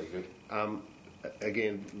Wing. That's very good.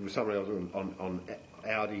 Again, somebody else on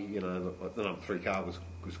Audi, you know, the number 3 car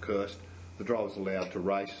was cursed. The driver was allowed to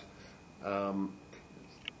race, and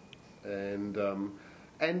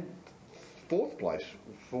 4th place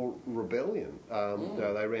for Rebellion.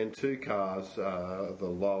 They ran 2 cars, the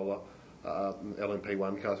Lola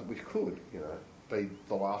LMP1 cars, which could, you know, be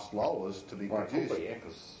the last Lolas to be produced,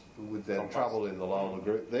 because with the trouble in the Lola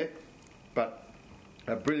group there. But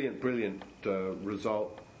a brilliant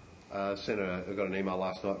result. I got an email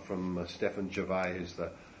last night from Stefan Gervais, who's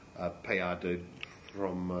the PR dude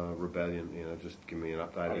from Rebellion, you know, just give me an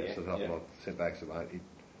update. I sent back some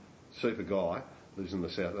super guy, lives in the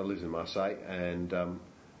south, lives in Marseille, and I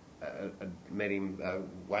met him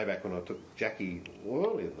way back when I took Jackie,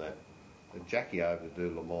 earlier than that, Jackie over to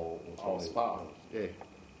do Le Mans or something. Spa. Yeah,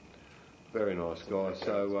 very nice guy.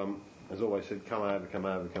 So as always said, come over.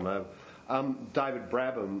 David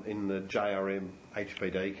Brabham in the JRM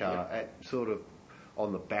HPD car, at sort of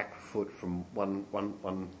on the back foot from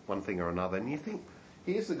one thing or another, and you think,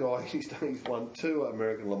 here's the guy, he's won 2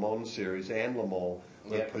 American Le Mans series and Le Mans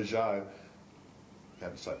with Peugeot. I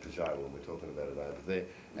have to say Peugeot when we're talking about it over there.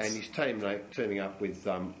 And he's teaming up with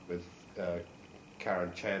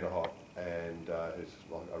Karen Chanderhot, and who's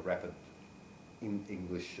like a rapid Indian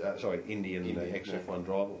XF1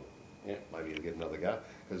 driver. Yeah, maybe he'll get another go,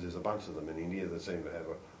 because there's a bunch of them in India that seem to have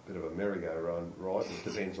a bit of a merry-go-round ride. It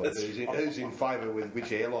depends on who's in favour with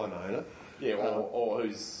which airline owner. Yeah, or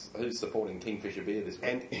who's supporting Kingfisher beer this week.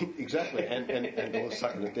 And exactly, and or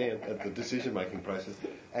sucking it down at the decision-making process.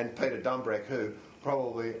 And Peter Dumbrack, who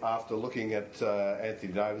probably, after looking at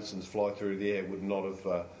Anthony Davidson's fly through the air, would not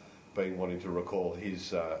have been wanting to recall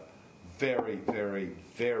his very, very,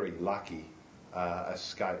 very lucky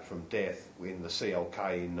escape from death in the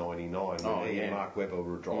CLK in '99 when he and Mark Webber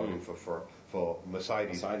were driving for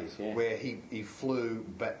Mercedes, where he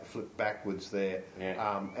flipped backwards there.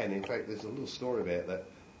 And in fact, there's a little story about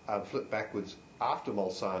that. Flipped backwards after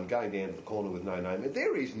Mulsanne, going down to the corner with no name. And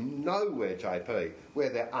there is nowhere, JP, where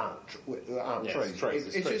there aren't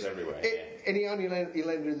trees. It's trees everywhere. And he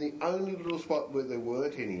landed in the only little spot where there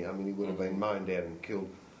weren't any. I mean, he would have been mown down and killed.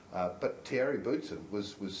 But Thierry Boutsen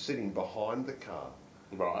was sitting behind the car,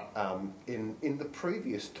 right? In the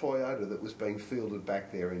previous Toyota that was being fielded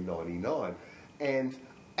back there in '99, and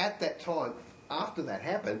at that time, after that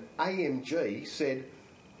happened, AMG said,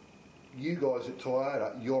 "You guys at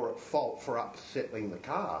Toyota, you're at fault for upsetting the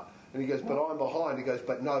car." And he goes, "But I'm behind." He goes,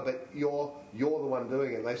 "But no, but you're the one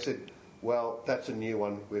doing it." And they said, "Well, that's a new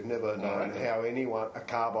one. We've never known how a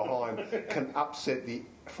car behind can upset the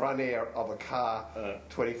front air of a car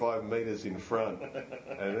 25 metres in front."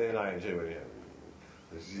 And then AMG went,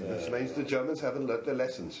 this means the Germans haven't learnt their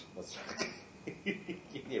lessons. That's right.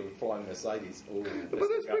 Yeah, we're flying Mercedes. Ooh, but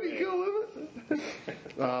that's pretty cool, isn't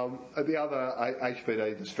it? The other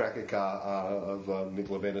HPD, the Stracker car of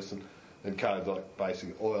Nicola Venison, and cars like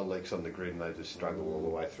basically oil leaks on the grid, and they just struggled all the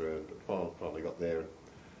way through, but finally got there.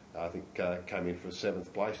 I think came in for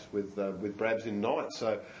 7th place with Brabs in 9th.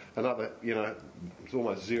 So another, you know, it's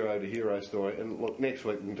almost 0 to hero story. And look, next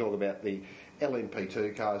week we can talk about the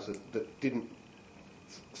LMP2 cars that didn't.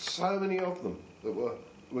 So many of them that were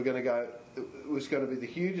going to go. It was going to be the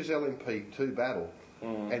hugest LMP2 battle,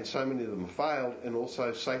 and so many of them failed. And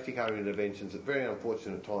also safety car interventions at very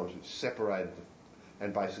unfortunate times, which separated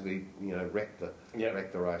and basically, you know, wrecked the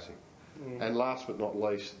racing. And last but not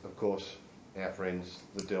least, of course, our friends,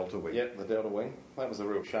 the Delta Wing. Yep, the Delta Wing. That was a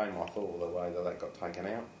real shame, I thought, the way that got taken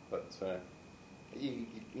out. But, you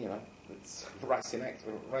know, it's racing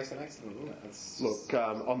accident, isn't it? It's look,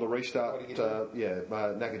 on the restart,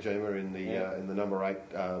 Nakajima in the number 8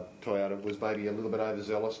 Toyota was maybe a little bit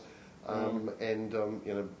overzealous, and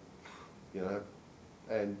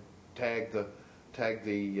tagged the tag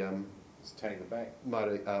the back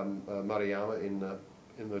Maruyama in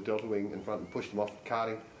the Delta Wing in front and pushed him off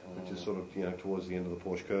karting, which is sort of, you know, towards the end of the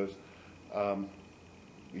Porsche curves.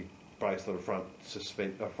 Both the front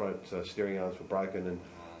steering arms were broken, and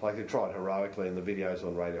like they tried heroically, and the videos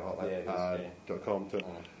on RadioHotline.com to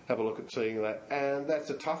have a look at seeing that, and that's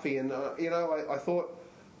a toughie. And I thought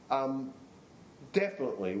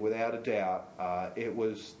definitely, without a doubt, it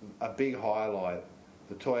was a big highlight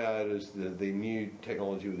the Toyotas, the new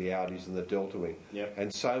technology with the Audis and the Delta Wing. Yep.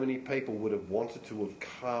 And so many people would have wanted to have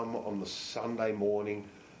come on the Sunday morning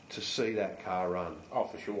to see that car run. Oh,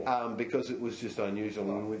 for sure. Because it was just unusual.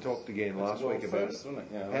 And we talked again last week about first, wasn't it?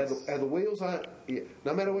 Yeah, how the wheels aren't... Yeah,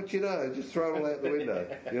 no matter what you know, just throw it all out the window.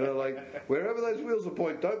 You know, like, wherever those wheels are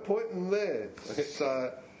pointing, don't point them there.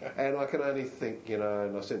 So... And I can only think, you know,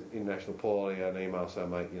 and I sent International Paul an email saying,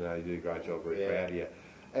 mate, you know, you do a great job, very proud of you.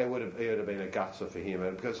 It would have been a gutser for him.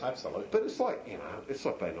 Because, absolutely. But it's like, you know, it's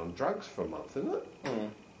like being on drugs for a month, isn't it? Mm.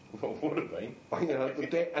 Well, would have been. You know,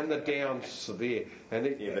 and the down's severe. And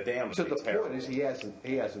the down's to the terrible. point is he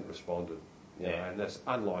hasn't responded. You know, and that's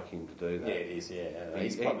unlike him to do that. Yeah, it is, yeah.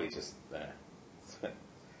 He's probably just...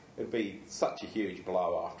 it'd be such a huge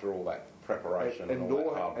blow after all that preparation and all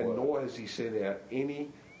that hard work. And nor has he sent out any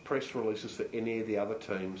press releases for any of the other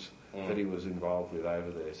teams that he was involved with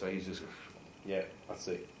over there. So he's just... Yeah, that's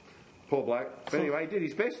it. Poor bloke. But anyway, he did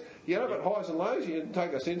his best. You know, but highs and lows, you didn't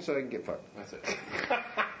take us in so he can get fucked. That's it.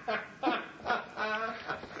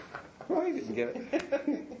 Well, he didn't get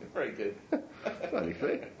it. Very good. It's only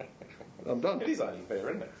fair. I'm done. It is only fair,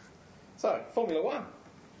 isn't it? So, Formula One.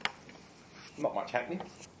 Not much happening.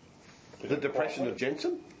 The depression of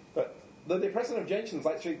Jensen? But the depression of Jensen's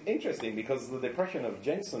actually interesting because the depression of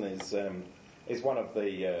Jensen is one of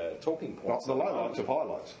the talking points. The lowlights of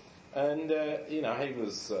highlights. And, you know, he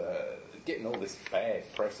was getting all this bad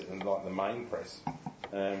press, and like the main press,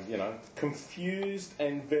 you know, confused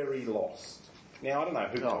and very lost. Now, I don't know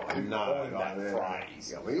who coined that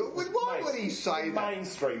phrase. Yeah, why would he say that?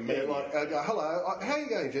 Mainstream media. Like, hello, how are you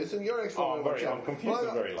going, Jensen? You're I'm confused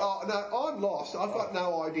and very lost. Oh, no, I'm lost. I've got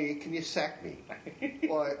no idea. Can you sack me?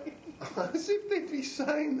 Like, as if they'd be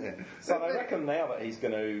saying that. So they reckon now that he's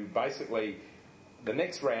going to basically, the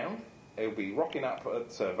next round, he'll be rocking up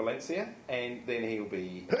at Valencia, and then he'll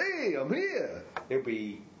be... Hey, I'm here! He'll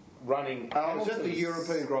be running... is that the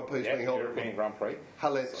European Grand Prix being held? European Grand Prix.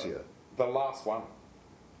 Valencia. So, the last one.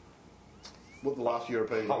 What, the last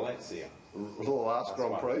European? Valencia. The last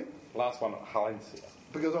Grand Prix? Last one at Valencia.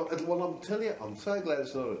 Because, I'm telling you, I'm so glad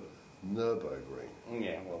it's not a Nürburgring.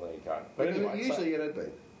 Yeah, well, there you go. But anyway, usually it had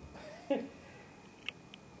been.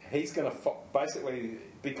 He's going to... basically,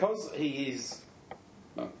 because he is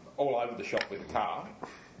all over the shop with the car...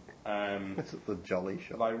 It's the jolly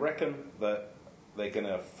shop. They reckon that they're going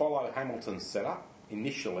to follow Hamilton's setup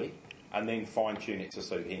initially and then fine-tune it to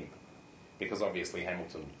suit him. Because obviously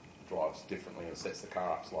Hamilton drives differently and sets the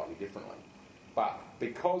car up slightly differently. But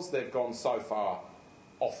because they've gone so far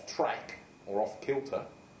off track or off kilter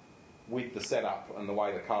with the setup and the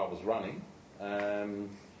way the car was running,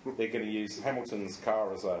 they're going to use Hamilton's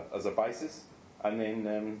car as a basis and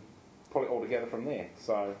then pull it all together from there.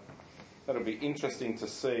 So that'll be interesting to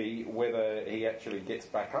see whether he actually gets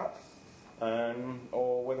back up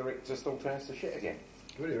or whether it just all turns to shit again.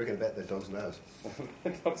 What do you reckon about that dog's nose?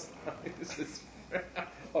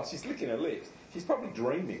 Oh, she's licking her lips. She's probably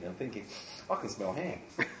dreaming and thinking, I can smell ham.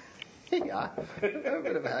 Here you are. Have a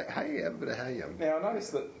bit of hay. Now, I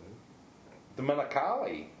noticed that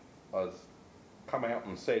Domenicali has come out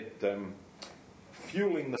and said,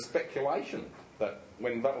 fueling the speculation that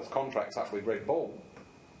when Vettel's contract's up with Red Bull,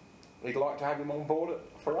 he'd like to have him on board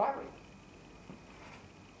at Ferrari.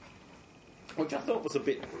 Which I thought was a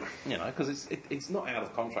bit, you know, because it's not out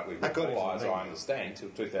of contract with Red Bull, as I understand, till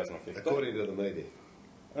 2015. According to the media.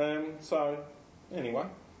 So, anyway.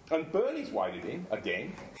 And Bernie's waded in,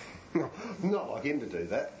 again. Not like him to do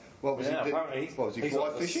that. What was he doing? Was he fly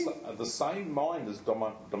fishing? The same mind as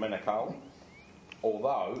Domenicali,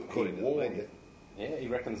 although he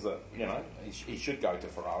reckons that, you know, he should go to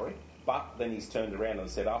Ferrari. But then he's turned around and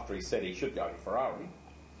said, after he said he should go to Ferrari,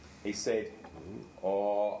 he said,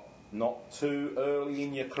 not too early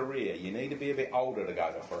in your career. You need to be a bit older to go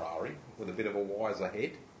to Ferrari with a bit of a wiser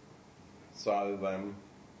head. So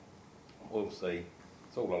we'll see.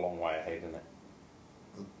 It's all a long way ahead, isn't it?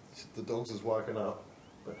 The dog's has woken up,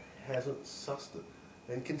 but hasn't sussed it.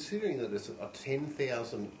 And considering that it's a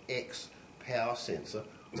 10,000x power sensor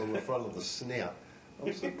on the front of the snout,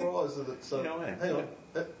 I'm surprised that it's... hang on.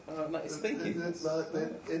 No, it's thinking. It's about...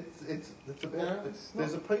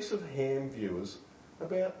 There's a piece of ham viewers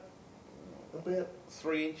about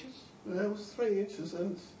 3 inches? That was 3 inches,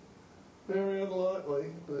 and it's very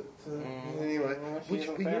unlikely, but anyway.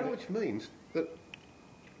 Which means that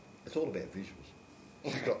it's all about visuals.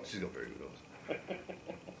 She's got very good eyes.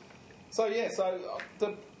 So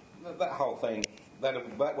that whole thing,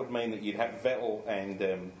 that would mean that you'd have Vettel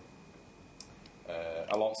and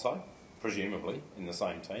Alonso, presumably, in the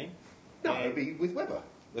same team. No, it'd be with Webber.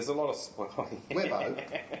 There's a lot of...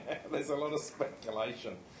 There's a lot of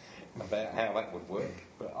speculation about how that would work,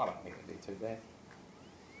 but I don't think it'd be too bad.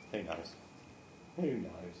 Who knows? Who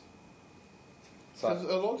knows? Because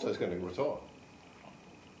So, Alonso's going to retire.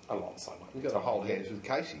 Alonso. You've got to hold hands with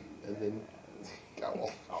Casey and then go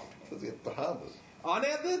off to the Bahamas. Oh,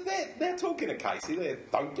 now they're talking to Casey.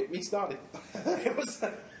 Don't get me started.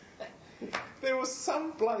 There was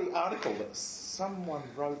some bloody article that someone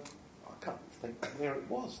wrote. I can't think where it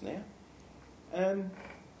was now. And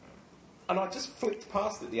I just flipped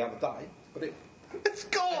past it the other day, but It's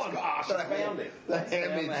gone! She found it. The She's ham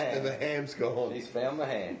found the ham. and the ham's gone. He's found the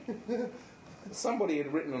ham. Somebody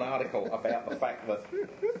had written an article about the fact that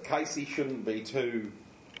Casey shouldn't be too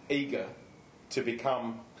eager to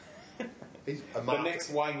become He's a the next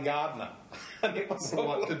Wayne Gardner. And it was all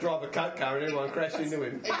like to drive a coke car and everyone crash into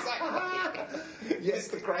him. exactly. Yes,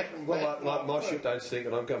 the crash and well, like my ship don't sink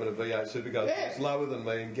and I'm coming to V8 Supercars. Yeah. It's lower than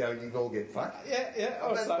me and go, you can all get fucked.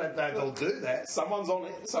 Yeah. They'll do that. Someone's on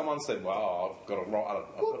it. Someone said, "Well, I've got to write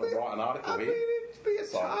an article I mean, here." it'd be a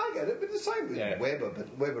So- target. It'd be the same with Yeah. Webber,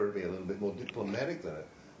 but Webber would be a little bit more diplomatic than it.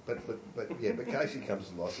 But Casey comes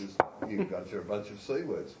to life as you guys are a bunch of C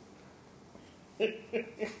words.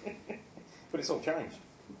 But it's all changed.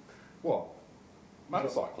 What?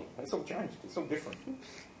 Motorcycling. It's all changed. It's all different.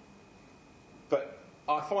 But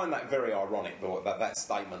I find that very ironic, that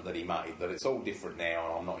statement that he made, that it's all different now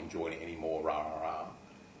and I'm not enjoying it anymore, rah, rah, rah.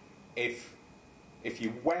 If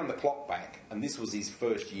you wound the clock back, and this was his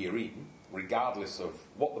first year in, regardless of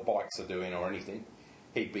what the bikes are doing or anything,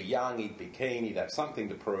 he'd be young, he'd be keen, he'd have something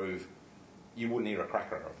to prove. You wouldn't hear a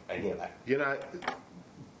cracker of any of that. Do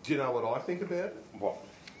you know what I think about it? What?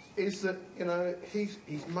 Is that,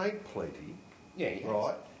 he's made plenty, Yeah, he has.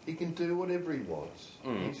 right? He can do whatever he wants.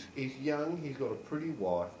 He's young, he's got a pretty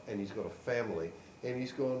wife, and he's got a family, and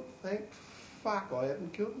he's gone, thank fuck I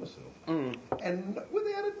haven't killed myself. And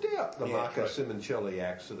without a doubt, the Marco Simoncelli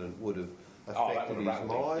accident would have affected his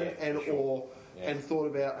mind, and thought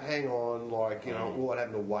about, hang on, what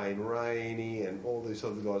happened to Wayne Rainey and all these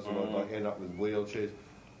other guys that might end up with wheelchairs.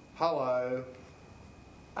 Hello,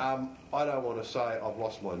 I don't want to say I've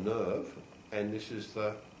lost my nerve, and this is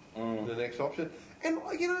the next option. And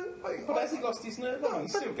But has he lost his nerve? No,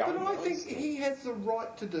 he's still going. But I think he has the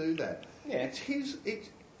right to do that. Yeah. It's his.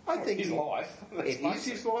 I think his life. It is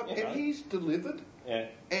his life, and he's delivered. Yeah.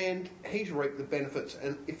 And he's reaped the benefits.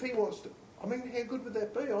 And if he wants to, how good would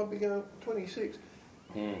that be? I'd be going 26.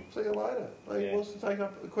 See you later. He wants to take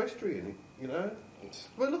up equestrian.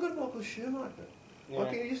 But look at Michael Schumacher. Yeah.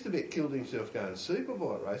 He used to be killed himself going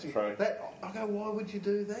superbike racing. True. I go, why would you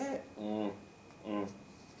do that?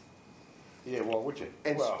 Yeah, why would you?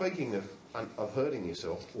 And speaking of hurting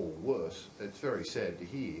yourself, or worse, it's very sad to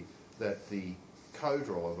hear that the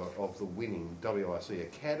co-driver of the winning WRC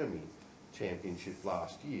Academy Championship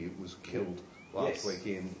last year was killed last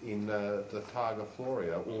weekend in the Targa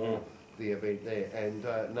Florio, or the event there. And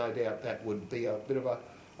no doubt that would be a bit of a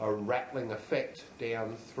rattling effect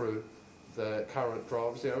down through the current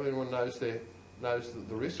drivers. Everyone knows the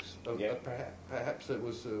risks. Perhaps it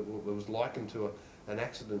was likened to an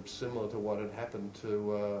accident similar to what had happened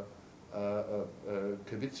to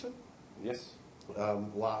Kubica. Yes.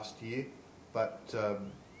 Last year, but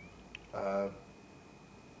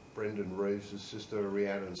Brendan Reeves' sister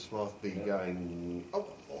Rhiannon Smythe be going,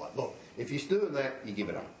 look, if he's doing that, you give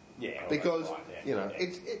it up. Yeah. Because, right,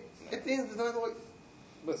 it's at the end of the day, like...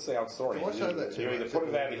 Let's see, I'm sorry. Do I say that too You either much put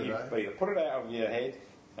it at out the of end of the either put it out of your head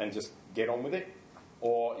and just get on with it,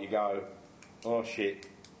 or you go, oh shit,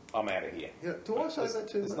 I'm out of here. Do I say that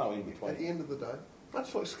too much? There's no in between. At the end of the day,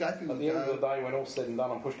 much like Scafie would At the end of the day, when all's said and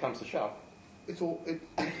done and push comes to shove, it's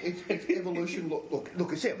it's evolution. Look,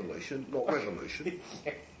 it's evolution, not revolution.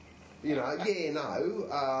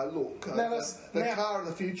 Look, the car of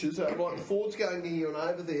the future's like the Ford's going here and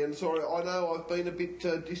over there. And sorry, I know I've been a bit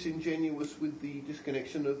disingenuous with the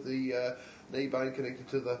disconnection of the knee bone connected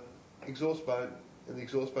to the exhaust bone, and the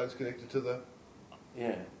exhaust bone's connected to the...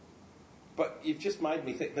 Yeah. But you've just made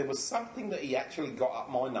me think there was something that he actually got up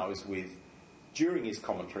my nose with during his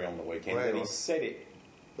commentary on the weekend, and he said it.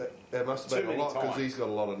 There must have been a lot, because he's got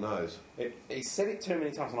a lot of nose. He said it too many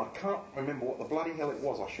times, and I can't remember what the bloody hell it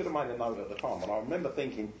was. I should have made a note at the time, and I remember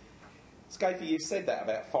thinking, Scafie, you've said that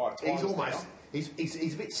about 5 times. He's almost...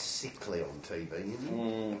 He's a bit sickly on TV,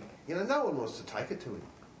 isn't he? No one wants to take it to him.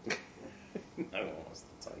 No one wants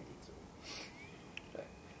to take it to him.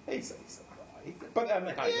 He's alright. But,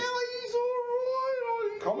 he's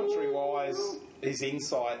alright. Commentary-wise, his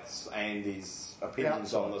insights and his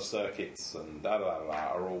opinions on the circuits and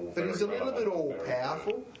are all But very he's a little bit relevant, all very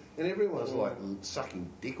powerful, and everyone's like sucking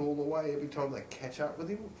dick all the way every time they catch up with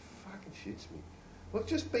him. It fucking shits me. Well,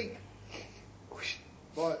 just be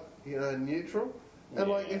like neutral. And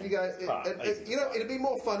like if you go, it'd be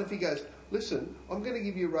more fun if he goes, listen, I'm going to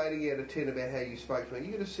give you a rating out of 10 about how you spoke to me.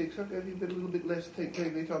 You get a 6, I'll give you a little bit less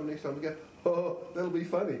TV time next time. We go, oh, that'll be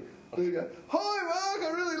funny. Then you go, hi Mark, I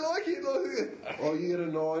really like it. Oh, you get a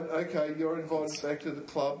 9. Okay, you're invited back to the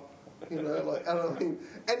club. And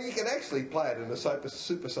you can actually play it in a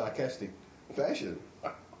super sarcastic fashion.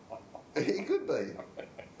 He could be.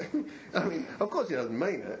 I mean, of course he doesn't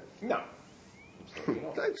mean it. No.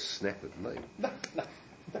 Don't snap at me. No.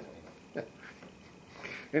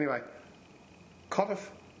 Anyway, Cottiff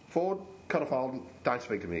Ford, Cottiff Holden, don't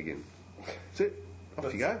speak to me again. That's it.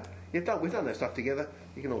 Off you go. We've done that stuff together.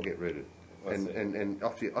 You can all get rid of it. And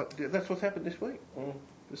off you. That's what's happened this week. Mm.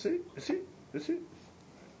 That's it.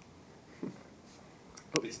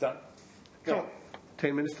 It's done. Come on.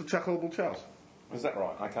 10 minutes to Chuckleable Charles. Is that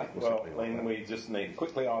right? Okay. Well, then we just need...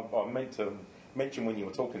 Quickly, I meant to mention when you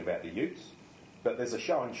were talking about the Utes, but there's a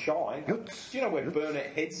show and shine. Utes. Do you know where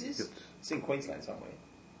Burnett Heads is? Utes. It's in Queensland somewhere.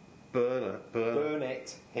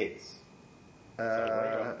 Burnett Heads.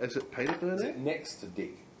 Is it Peter Burnett? Is it next to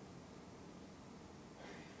Dick?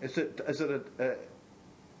 Is it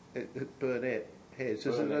Burnett Heads?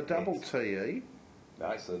 Is it a double T-E? No,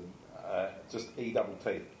 it's just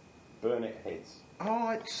E-double-T. Burnett Heads.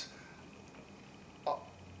 Oh,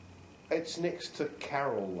 it's next to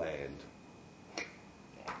Carroll Land.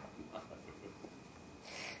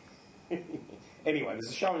 Anyway, there's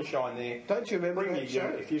a show and shine there. Don't you remember Bring that your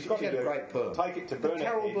show? If you've got to do great perm. take it to Burnett The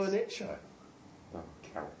Carol Heads. Burnett show. Oh,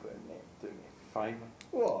 Carol Burnett, do me a favour.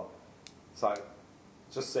 What? So, it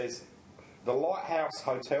just says, the Lighthouse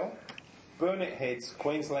Hotel, Burnett Heads,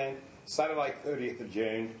 Queensland, Saturday 30th of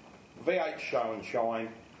June, V8 show and shine,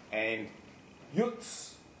 and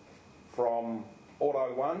Utes from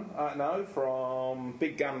Auto One, from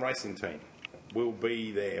Big Gun Racing Team will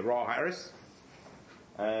be there. Right, Harris?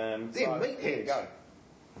 They're meatheads. There you go.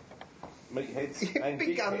 Meatheads and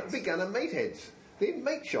Big Gun and meatheads. They're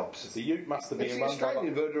meat shops. The Ute must have been It's the run by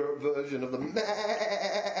Australian version of the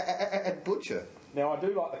Mad Butcher. Now, I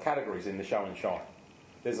do like the categories in the show and shine.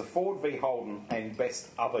 There's a Ford v Holden and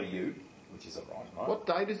Best Other Ute, which is right? What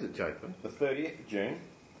date is it, Jacob? The 30th of June.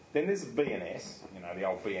 Then there's the B&S, the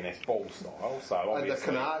old B&S ball style. So And the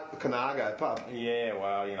obviously, Canargo pub. yeah,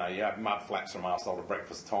 well, you have mud flaps from arsehole to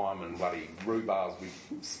breakfast time and bloody rhubars with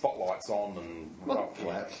spotlights on and... Mud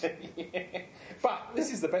flaps. Yeah. But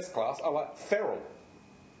this is the best class. I like feral.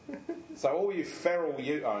 So all you feral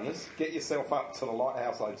ute owners, get yourself up to the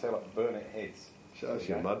Lighthouse Hotel at Burnett Heads. Show us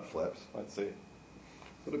your mud flaps. That's it.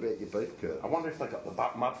 What about your beef curd? I wonder if they got the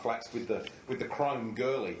mud flaps with the chrome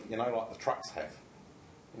girly, like the trucks have.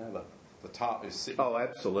 The tarp is sitting... Oh,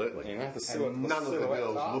 absolutely. The And none of the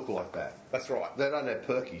girls look like that. That's right. They don't have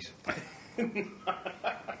perkies.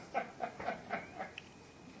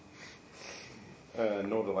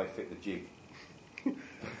 Nor do they fit the jig.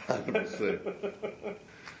 100%.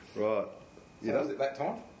 Right. So is it that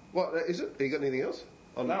time? What is it? Have you got anything else?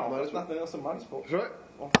 On No, there's motorsport? nothing else in motorsport. That's right.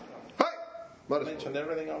 Well, Hey! I Motorsport. mentioned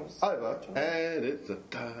everything I was... Over. And it's a...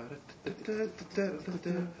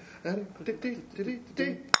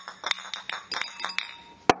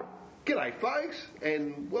 G'day, folks,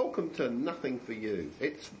 and welcome to Nothing For You.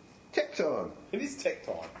 It's tech time. It is tech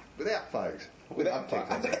time. Without folks. Without tech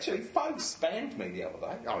time. Actually, folks spammed me the other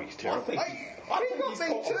day. Oh, he's terrible. I think he's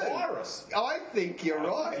got a virus. I think you're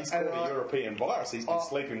right. He's got a European virus. He's been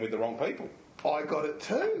sleeping with the wrong people. I got it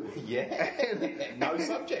too. Yeah. No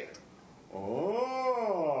subject.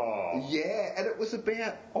 Oh. Yeah, and it was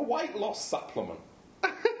about... A weight loss supplement.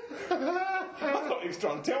 I thought he was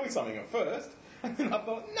trying to tell me something at first. And then I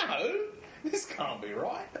thought, no, this can't be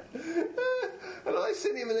right. And I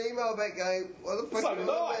sent him an email back going, what the fuck So are you did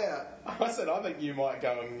on I. about? I said, I think you might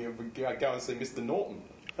go and see Mr. Norton.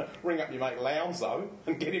 Ring up your mate Lounzo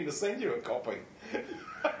and get him to send you a copy.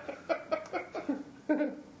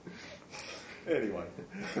 Anyway.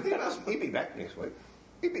 He'll be back next week.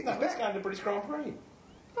 He's He's back. going to British Grand Prix.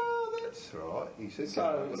 Oh, that's right. He said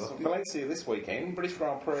So, it's Valencia this weekend, British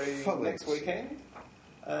Grand Prix next weekend.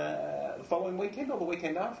 The following weekend or the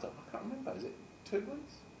weekend after? I can't remember. Is it 2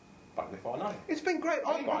 weeks? But if I know. It's been great.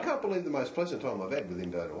 Anyway. I can't believe the most pleasant time I've had with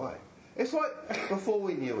him going away. It's like before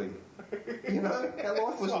we knew him. Our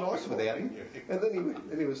life was nice without him. And then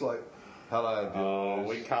he was like, hello, George. Oh,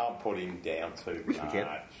 we can't put him down too Yes, we much. can.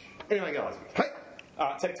 Anyway, guys. Hey!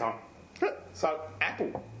 Tech time. So,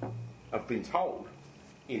 Apple have been told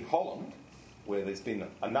in Holland, where there's been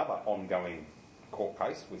another ongoing court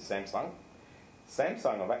case with Samsung,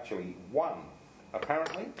 Samsung have actually won.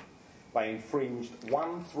 Apparently, they infringed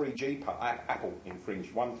Apple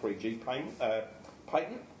infringed one 3G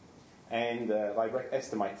patent, and they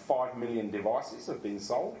estimate 5 million devices have been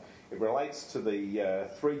sold. It relates to the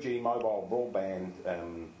 3G mobile broadband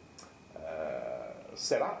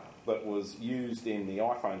setup that was used in the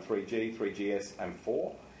iPhone 3G, 3GS and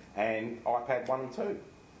 4, and iPad 1 and 2.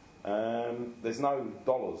 There's no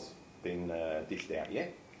dollars been dished out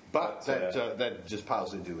yet. But that just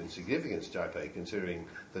pales into insignificance, JP, considering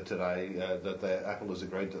that today Apple has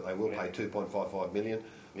agreed that they will pay $2.55 million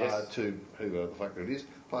to whoever the fucker it is,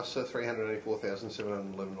 plus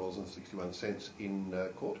 $384,711.61 in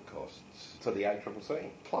court costs. To the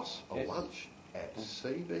ACCC. Plus a lunch at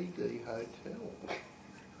CBD Hotel.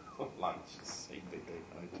 Lunch at CBD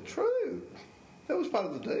Hotel. True. That was part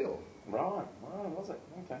of the deal. Right. Oh, was it?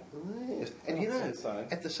 Okay. Yes. And you know,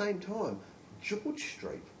 at the same time, George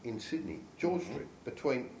Street in Sydney, Street,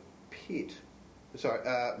 between Pitt, it's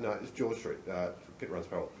George Street, Pitt runs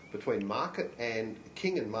parallel, between Market and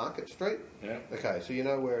King and Market Street. Yeah. Okay, so you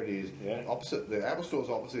know where it is. Yeah. Opposite, the Apple Store's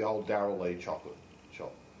opposite the old Darrell Lee chocolate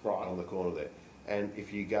shop. Right. On the corner there. And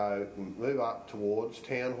if you move up towards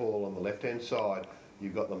Town Hall on the left-hand side,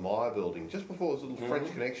 you've got the Myer building, just before this little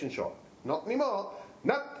French Connection shop. Not anymore.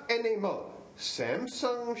 Not anymore.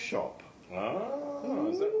 Samsung shop. Oh,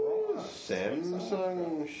 is that right?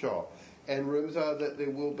 Samsung shop. And rumours are that there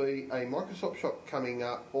will be a Microsoft shop coming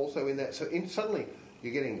up also in that. So suddenly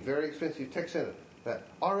you're getting a very expensive tech centre. But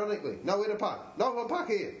ironically, nowhere to park. No one park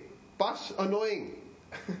here. Bus annoying.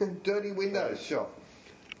 Dirty windows shop.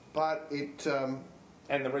 But it...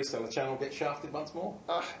 and the reseller channel gets shafted once more.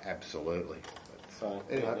 Absolutely. So,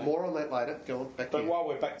 anyway, more on that later. Go on, back to you.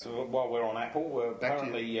 While we're on Apple,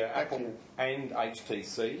 apparently Apple and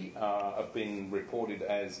HTC have been reported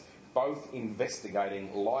as both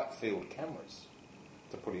investigating light field cameras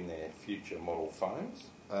to put in their future model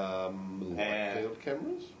phones. Light field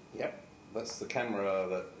cameras? Yep, that's the camera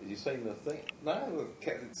that you've seen the thing. No,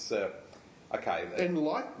 it's okay.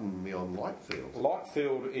 Enlighten me on light field. Light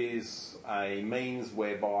field is a means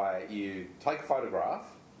whereby you take a photograph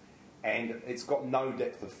and it's got no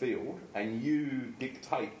depth of field, and you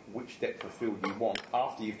dictate which depth of field you want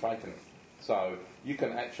after you've taken it. So you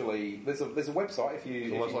can actually there's a website if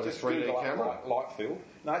you like just a 3D Google camera? light field.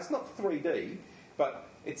 No, it's not 3D, but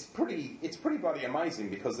it's pretty bloody amazing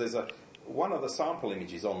because there's one of the sample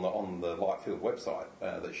images on the light field website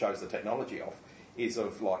that shows the technology off is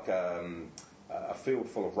of like a field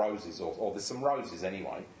full of roses or there's some roses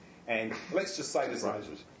anyway, and let's just say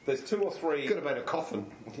there's 2 or 3. Could have been a coffin.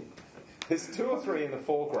 There's 2 or 3 in the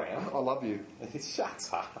foreground. I love you. Shut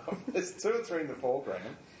up. There's 2 or 3 in the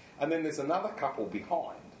foreground, and then there's another couple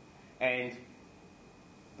behind. And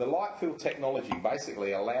the light field technology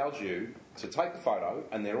basically allows you to take the photo,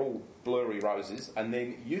 and they're all blurry roses, and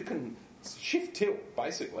then you can shift tilt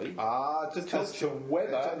basically it's a tilt as to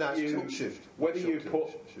whether tilt shift. Whether you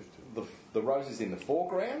put the roses in the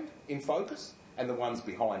foreground in focus and the ones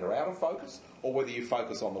behind are out of focus, or whether you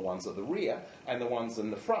focus on the ones at the rear and the ones in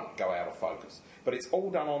the front go out of focus. But it's all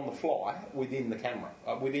done on the fly within the camera.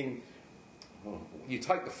 You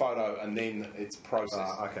take the photo and then it's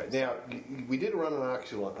processed. Okay. Now we did run an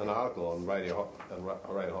article on Radio Hot.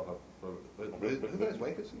 Who those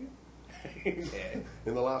wankers again? Yeah.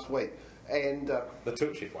 In the last week, and the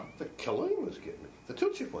tilt shift one. The Colleen was getting me. The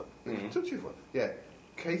tilt shift one. The tilt shift one. Yeah.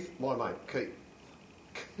 Keith, my mate,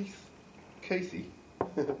 Keithy.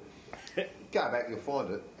 Go back, you'll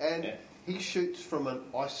find it. And he shoots from an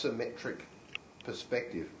isometric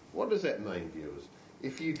perspective. What does that mean, viewers?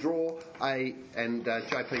 If you draw and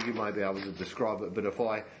JP, you may be able to describe it, but if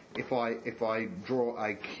I draw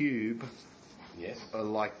a cube,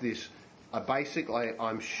 like this, basically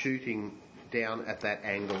I'm shooting down at that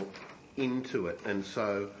angle into it, and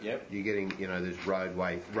so you're getting, there's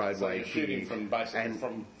roadway. So you're shooting from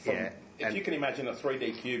basically if you can imagine a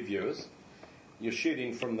 3D cube, viewers, you're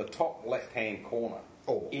shooting from the top left-hand corner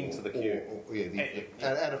into the cube.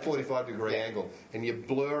 At a 45-degree angle, and you're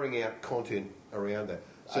blurring out content around that.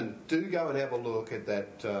 So do go and have a look at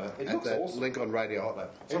that awesome. link on Radio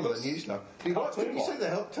Hot. Some of the new stuff. Did you see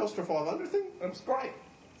the Telstra 500 thing? It was great.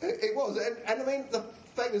 It was, and I mean, the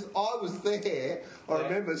fact is, I was there. I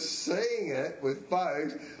remember seeing it with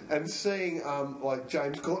folks and seeing like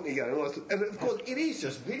James Courtney going, and of course it is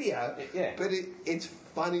just video, but it's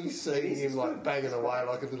funny seeing him like banging away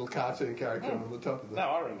like a little cartoon character on the top of the. No,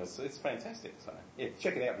 I reckon it's fantastic. So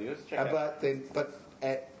check it out, viewers. But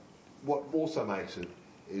what also makes it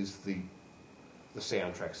is the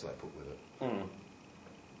soundtracks they put with it.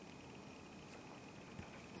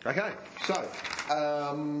 Okay, so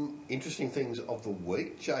interesting things of the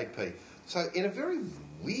week, JP. So in a very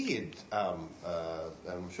weird, I'm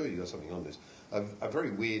sure you got something on this, a very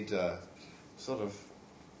weird sort of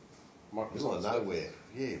Middle of nowhere.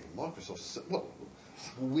 Yeah, Microsoft. Well,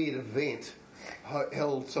 weird event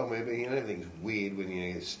held somewhere, but everything's weird when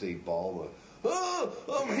you hear Steve Ballmer. Oh,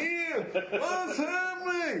 I'm here! What's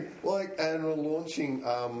happening? And we're launching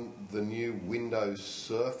the new Windows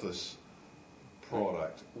Surface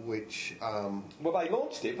product, which... well, they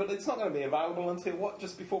launched it, but it's not going to be available until,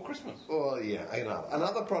 just before Christmas? Oh, yeah,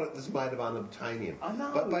 another product that's made of unobtainium. I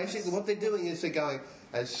know. But basically what they're doing is they're going,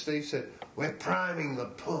 as Steve said, we're priming the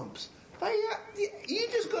pumps. You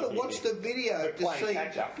just got to watch the video to see.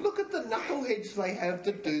 Look at the knuckleheads they have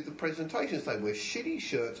to do the presentations. They wear shitty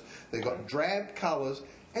shirts, they've got drab colours,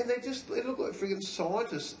 and they look like friggin'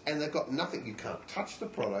 scientists, and they've got nothing. You can't touch the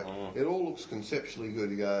product. It all looks conceptually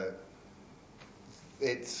good. You go,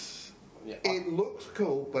 it looks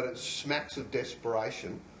cool, but it smacks of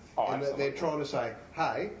desperation. And they're trying to say,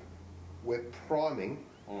 hey, we're priming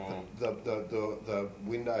the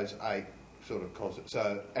Windows 8 sort of concept.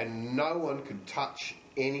 So, and no one could touch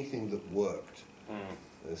anything that worked.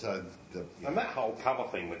 And so, and that whole cover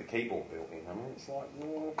thing with the keyboard built in, it's like,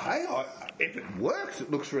 hey, if it works, it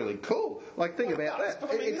looks really cool. Think about that. But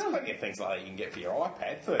there's plenty of things like that you can get for your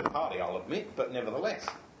iPad, third party, I'll admit, but nevertheless.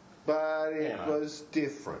 But it was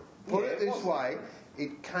different. Put it this way,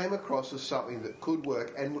 it came across as something that could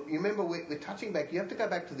work. And you remember, we're touching back, you have to go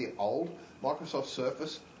back to the old Microsoft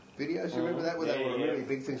Surface videos. You remember that? Where they were really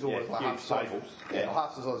big things, almost like half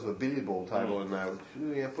the size of a billiard ball table, and they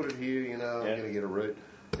would, put it here, I'm going to get a root.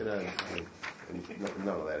 And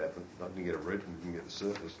none of that happened. I didn't get a root and didn't get the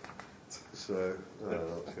Surface. So, I don't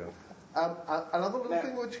know what's going on. Another little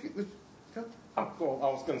thing which was... I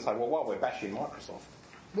was going to say, while we're bashing Microsoft...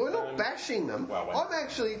 We're not bashing them. I'm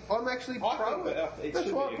actually pro it.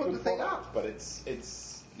 That's why I put the thing up. But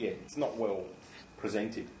it's not well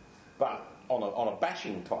presented. But on a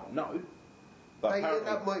bashing type note, they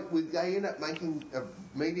end up making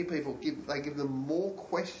media people give them more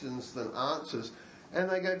questions than answers, and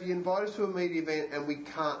they go, if you invite us to a media event and we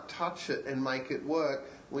can't touch it and make it work,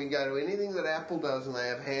 we can go to anything that Apple does and they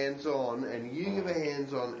have hands on, and you give a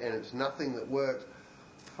hands on and it's nothing that works.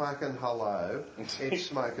 Fucking hello, it's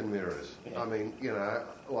smoke and mirrors. I mean,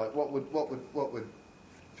 what would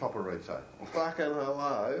Chopper Reed say? Fucking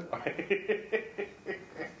hello.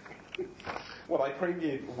 Well, they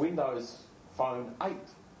previewed Windows Phone 8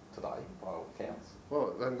 today, by all accounts.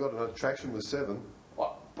 Well, they haven't got enough traction with 7.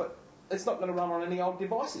 Well, but it's not going to run on any old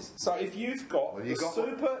devices. So if you've got you got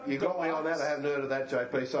me on that. I haven't heard of that,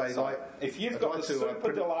 JP. So if you've got the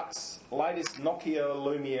Super Deluxe latest Nokia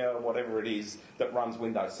Lumia, whatever it is, that runs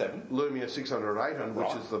Windows 7. Lumia 600 800,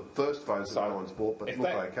 which is the first phone that no one's bought, but look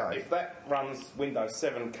okay. If that runs Windows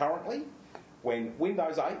 7 currently, when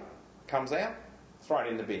Windows 8 comes out, throw it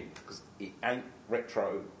in the bin, because it ain't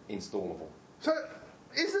retro installable. So,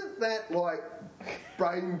 isn't that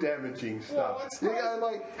brain damaging stuff? Well, you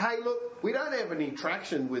go hey, look, we don't have any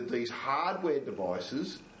traction with these hardware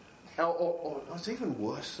devices, or it's even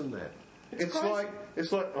worse than that. It's like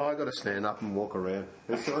I've got to stand up and walk around.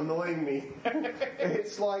 It's annoying me.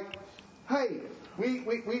 It's like, hey,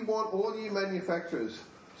 we want all you manufacturers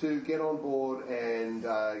to get on board and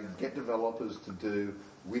get developers to do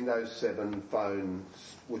Windows 7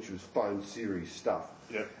 phones, which was phone series stuff.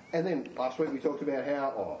 Yep. And then last week we talked about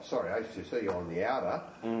how, HTC on the outer,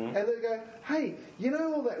 and they go, hey,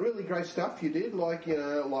 all that really great stuff you did, with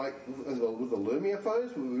the Lumia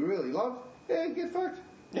phones, we really love, get fucked.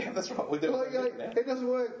 Yeah, that's right. We're doing it doesn't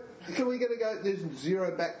work. So we're going to go, there's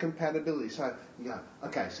zero back compatibility. So you go,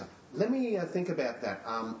 okay, so let me think about that.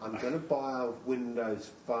 I'm going to buy a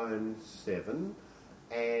Windows Phone 7,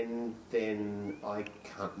 and then I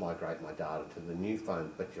can't migrate my data to the new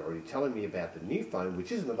phone, but you're already telling me about the new phone,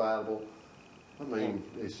 which isn't available. I mean,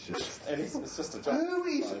 it's just... It's just a joke.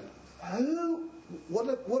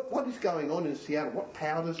 What is going on in Seattle? What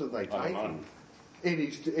powders are they taking? It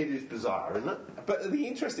is bizarre, isn't it? But the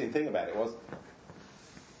interesting thing about it was...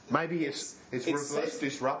 Maybe it's reverse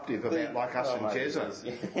disruptive about us and Jezza.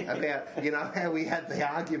 About, how we had the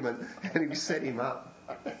argument and he set him up.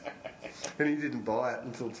 And he didn't buy it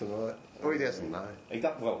until tonight. Or he doesn't know. He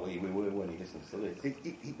does well. We were when he listens to this.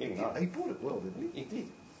 He bought it well, didn't he? He did.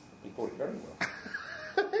 He bought it very well.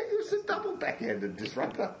 It was a double backhanded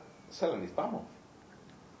disruptor. Selling his bum off.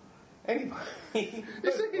 Anyway,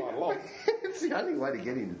 it's the only way to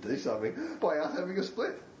get him to do something, by us having a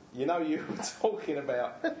split. You were talking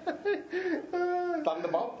about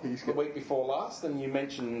Thunderbolt the week before last, and you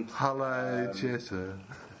mentioned... Hello, Jessa.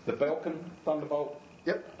 The Belkin Thunderbolt.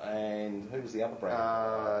 Yep. And who was the other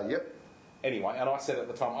brand? Yep. Anyway, and I said at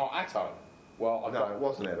the time, Atto. Well, it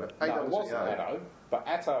wasn't Atto. No, it wasn't Atto. But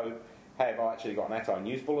Atto I actually got an Atto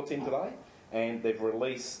news bulletin today, and they've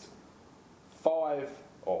released 4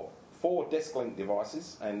 DeskLink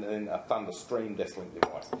devices and then a ThunderStream DeskLink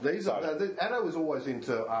device. These Atto was always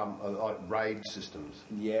into like RAID systems.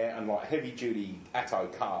 Yeah, and like heavy-duty Atto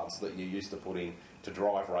cards that you used to put in to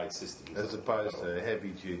drive RAID systems. As opposed to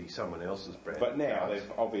heavy-duty someone else's brand. But now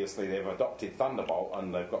they've adopted Thunderbolt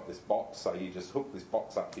and they've got this box, so you just hook this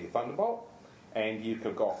box up to your Thunderbolt and you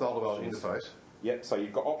could got Thunderbolt options. interface. Yep, so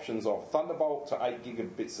you've got options of Thunderbolt to 8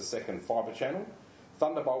 gigabits a second fibre channel,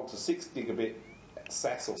 Thunderbolt to 6 gigabit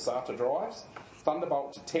SAS or SATA drives,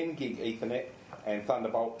 Thunderbolt to 10 gig Ethernet, and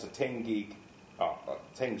Thunderbolt to 10 G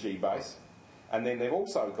base. And then they've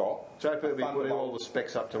also got JP will be putting all the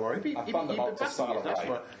specs up tomorrow.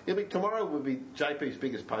 Tomorrow will be JP's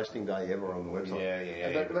biggest posting day ever on the website.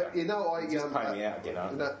 Yeah. But you know, Just paying me out again,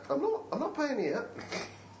 aren't you? No, I'm not paying you out.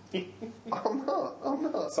 I'm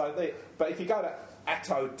not. So but if you go to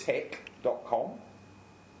attotech.com,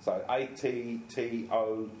 so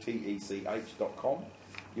ATTOTECH.com,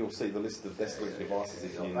 you'll see the list of DeskLink devices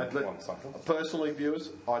if you want something. Personally,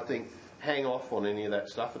 viewers, I think hang off on any of that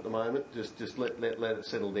stuff at the moment. Just let it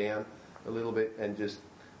settle down a little bit and just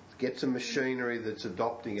get some machinery that's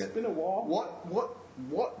adopting it. It's been a while.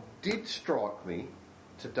 What did strike me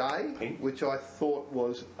today, which I thought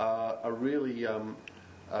was a really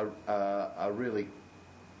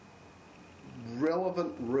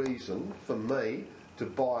relevant reason for me to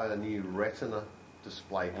buy a new Retina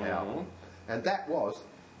display power, and that was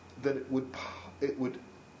that it would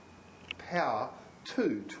power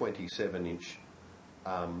 2 27-inch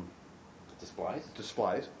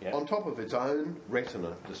displays on top of its own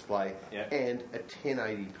Retina display and a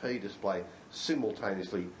 1080p display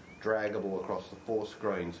simultaneously draggable across the 4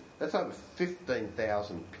 screens. That's over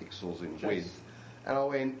 15,000 pixels in width. And I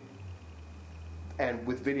went, and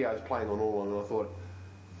with videos playing on all, and I thought,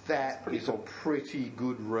 that is a pretty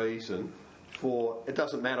good reason for, it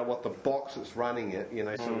doesn't matter what the box that's running it, you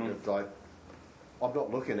know, sort of like, I'm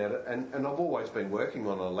not looking at it, and I've always been working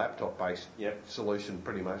on a laptop-based solution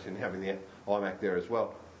pretty much, and having the iMac there as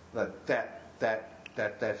well. That's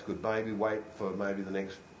good. Maybe wait for maybe the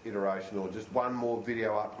next iteration, or just one more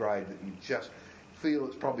video upgrade that you just feel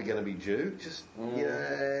it's probably going to be due. Just you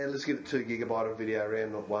know, let's give it 2 gigabyte of video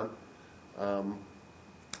RAM, not 1.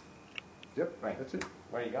 That's it.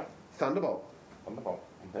 Where you go? Thunderbolt.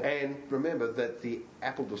 Okay. And remember that the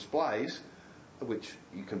Apple displays, which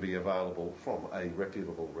you can be available from a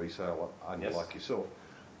reputable reseller like yourself,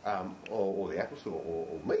 or the Apple Store,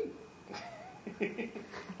 or me,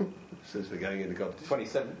 since we're going into competition.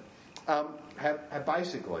 27. Have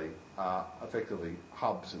basically effectively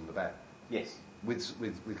hubs in the back. Yes.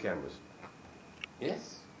 With cameras.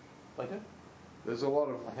 Yes, they do. There's a lot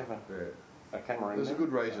of. I have a camera in There's there. a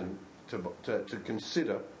good reason to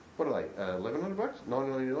consider. What are they? $1,100?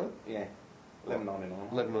 $9.99? Yeah.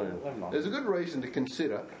 $11.99. $11.99. There's a good reason to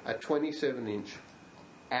consider a 27-inch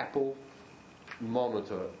Apple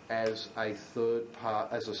monitor as a third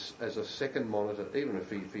part, as a second monitor, even if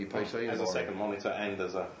for your PC. As a second monitor and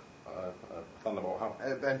as a Thunderbolt hub.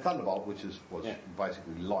 And Thunderbolt, which was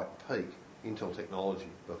basically light peak Intel technology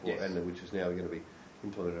before, and which is now going to be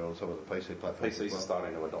implemented on some of the PC platforms. PCs are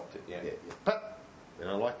starting to adopt it, yeah. But,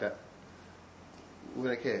 I like that. We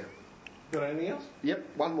don't care. Got anything else?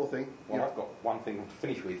 Yep, one more thing. Well, I've got one thing to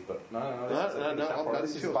finish with, but no.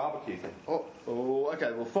 This is a barbecue thing.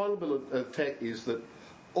 Okay. Well, final bit of tech is that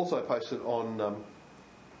also posted on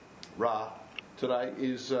RA today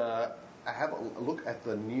is have a look at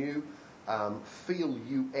the new Feel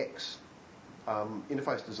UX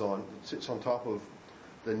interface design that sits on top of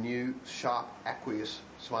the new Sharp Aqueous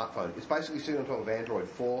smartphone. It's basically sitting on top of Android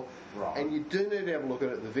 4, and you do need to have a look at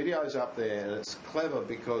it. The video's up there, and it's clever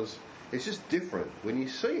because it's just different. When you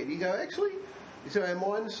see it, you go, actually, so our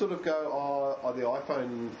minds sort of go, the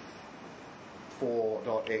iPhone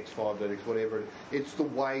 4.x, 5.x, whatever. It's the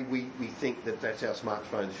way we think that's how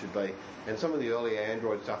smartphones should be. And some of the early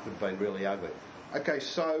Android stuff had been really ugly. Okay,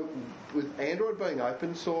 so with Android being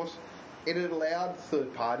open source, it had allowed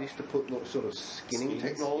third parties to put sort of skinning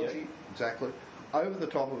technology, exactly, over the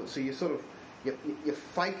top of it. So you sort of you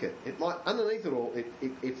fake it. It might underneath it all. It's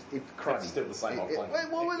cruddy. It's still the same old thing.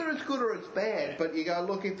 Well, whether it's good or it's bad, but you go,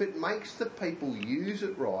 look, if it makes the people use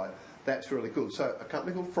it right, that's really cool. So a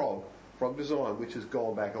company called Frog Design, which has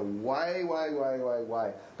gone back a way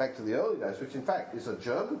back to the early days, which in fact is a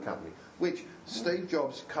German company, which Steve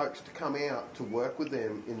Jobs coaxed to come out to work with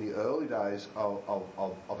them in the early days of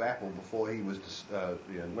Apple before he was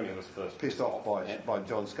when he was first pissed off by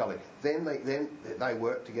John Scully. Then they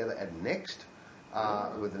worked together at Next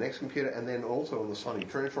with the Next computer, and then also on the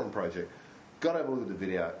Sonic Trinitron project. got to have a look at the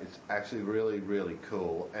video. It's actually really, really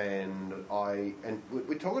cool. And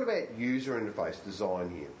we're talking about user interface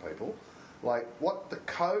design here, people. Like what the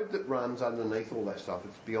code that runs underneath all that stuff,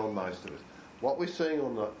 it's beyond most of us. What we're seeing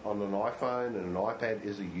on an iPhone and an iPad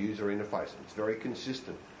is a user interface. It's very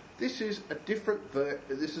consistent. This is a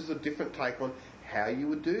different take on how you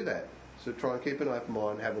would do that. So try and keep an open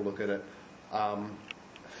mind, have a look at it.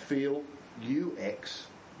 Feel UX.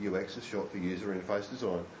 UX is short for user interface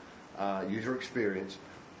design. User experience.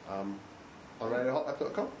 On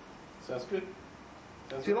radiohotlap.com. Sounds good.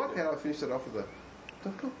 Do you like how I finished it off with the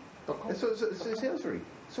 .com? It sounds very. It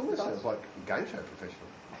almost sounds like a game show professional.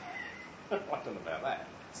 I don't know about that.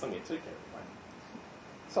 It's not get too carried away.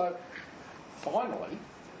 So, finally,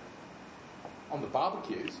 on the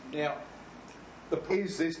barbecues. Now,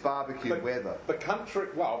 is this barbecue weather? The country.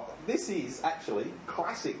 Well, this is actually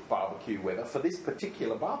classic barbecue weather for this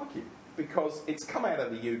particular barbecue because it's come out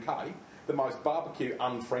of the UK, the most barbecue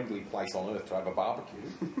unfriendly place on earth to have a barbecue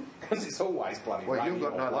because it's always bloody. Well, you've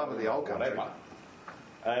got no love of the old country.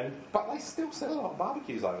 Whatever. But they still sell a lot of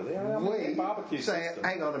barbecues over there.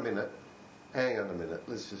 Hang on a minute.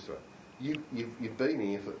 Let's just you've been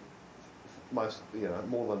here for most,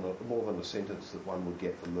 more than a sentence that one would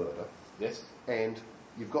get for murder. Yes. And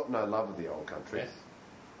you've got no love of the old country. Yes.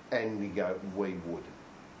 And we go, we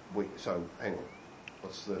would. So hang on.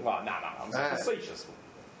 What's the? Well, no. I'm facetious.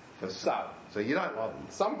 So you don't love them.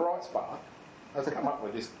 Some bright spark has come up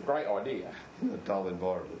with this great idea. In a dull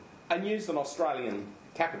environment. And used an Australian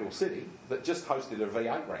capital city that just hosted a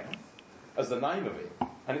V8 round as the name of it,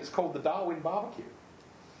 and it's called the Darwin Barbecue.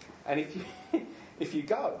 And if you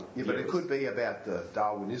go, but it could be about the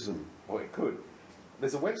Darwinism. Well, it could.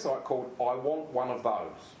 There's a website called I Want One of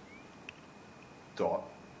Those.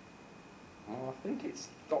 I think it's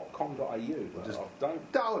 .com.au. Just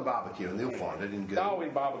Darwin Barbecue, and they'll find it in Google.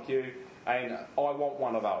 Darwin Barbecue, and I Want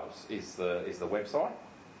One of Those is the website.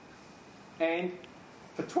 And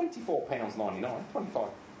for £24.99, 25.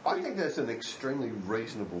 I think that's an extremely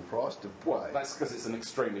reasonable price to pay. Well, that's because it's an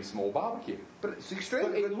extremely small barbecue. But it's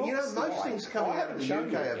extremely. Most things coming out of the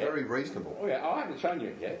UK are very reasonable. Oh yeah, I haven't shown you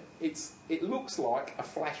it yet. It looks like a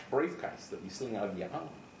flash briefcase that you sling over your arm.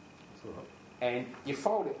 That's all right. And you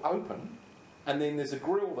fold it open, and then there's a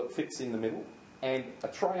grill that fits in the middle, and a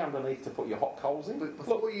tray underneath to put your hot coals in. But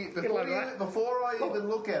before I even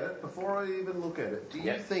look at it, do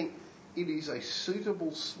you think it is a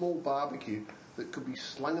suitable small barbecue that could be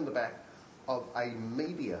slung in the back of a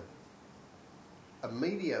media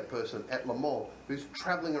person at Le Mans who's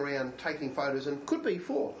travelling around taking photos and could be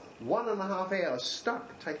for 1.5 hours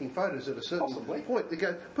stuck taking photos at a certain point? They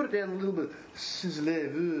go, put it down a little bit,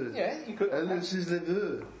 sizzle-ver. Yeah, you could. A little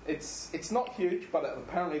sizzle-ver. It's not huge, but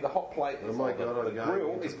apparently the hot plate, the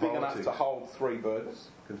grill is big enough to hold 3 burgers.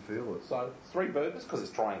 I can feel it. So 3 burgers, because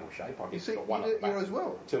it's triangle shape. I guess you've got 1 at the back, as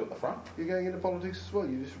well. 2 at the front. You're going into politics as well.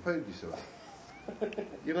 You just repeated yourself. They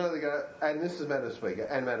go, and this is Madam Speaker,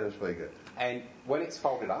 and Madam Speaker. And when it's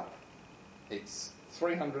folded up, it's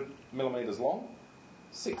 300 millimetres long,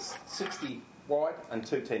 660 wide, and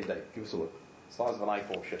 210 deep. Give us a look. Size of an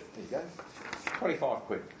A4 sheet. There you go. 25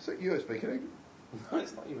 quid. Is it USB connected? No,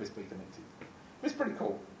 it's not USB connected. It's pretty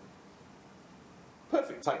cool.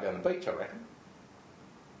 Perfect take down the beach, I reckon.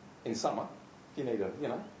 In summer, if you need a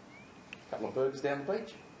couple of burgers down the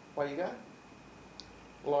beach, away you go.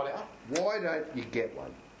 Light it up. Why don't you get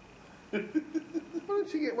one? Why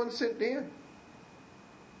don't you get one sent down?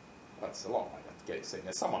 That's a long way to get it sent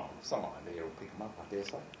down. Someone over here will pick them up, I dare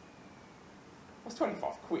say. That's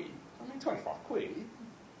 25 quid. I mean, 25 quid.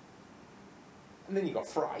 And then you got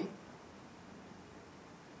freight.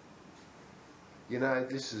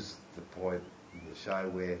 This is the point in the show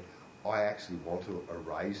where I actually want to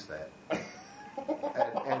erase that. We'll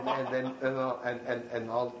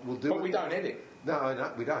do it. But we don't edit.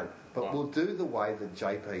 No, we don't. But we'll do the way that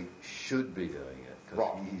JP should be doing it.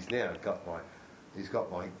 Because he's now got my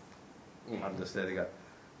understanding.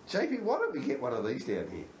 JP, why don't we get one of these down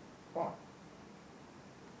here? Right.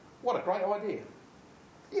 What a great idea.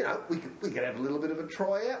 We could have a little bit of a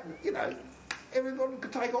try out, and everyone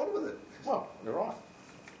could take on with it. Well, you're right.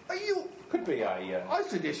 Could be I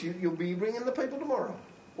suggest you'll be ringing the people tomorrow.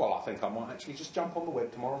 Well, I think I might actually just jump on the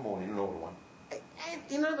web tomorrow morning and order one.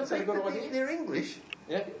 And the fact that they're English,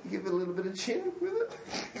 yeah, you give it a little bit of chin with it.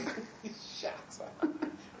 Shut up.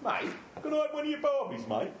 Mate, can I have one of your Barbies,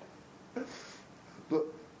 mate?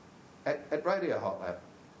 Look, at Radio Hot Lap,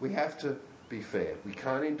 we have to be fair. We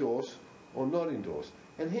can't endorse or not endorse.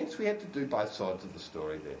 And hence we had to do both sides of the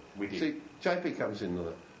story there. We did. See, JP comes in with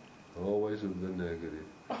it. Always with the negative.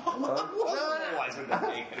 No, Always with the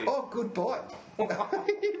negative. Oh, good bite. You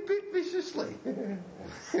bit viciously.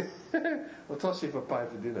 I'll toss you for pay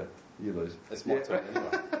for dinner. You lose. It's my turn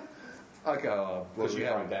anyway. Okay, well, Because you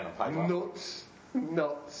wrote down a paper.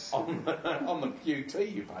 Nuts. On the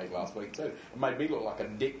QT you paid last week too. It made me look like a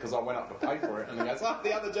dick because I went up to pay for it and he goes, oh,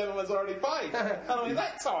 the other gentleman's already paid. And I mean,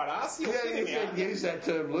 that tight ass, you're Yeah, kidding you me, said aren't you? use that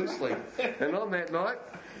term loosely. And on that night,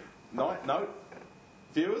 Note,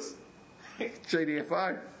 viewers,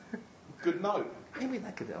 GDFO. good note. Maybe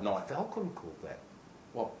they could have Night. Falcon called that.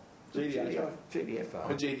 What? GDFO? GDFO.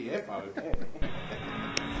 Oh, GDFO,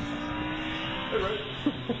 yeah.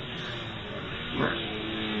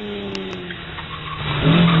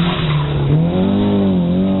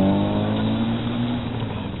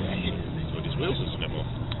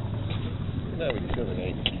 No, we just got an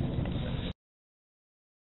 8.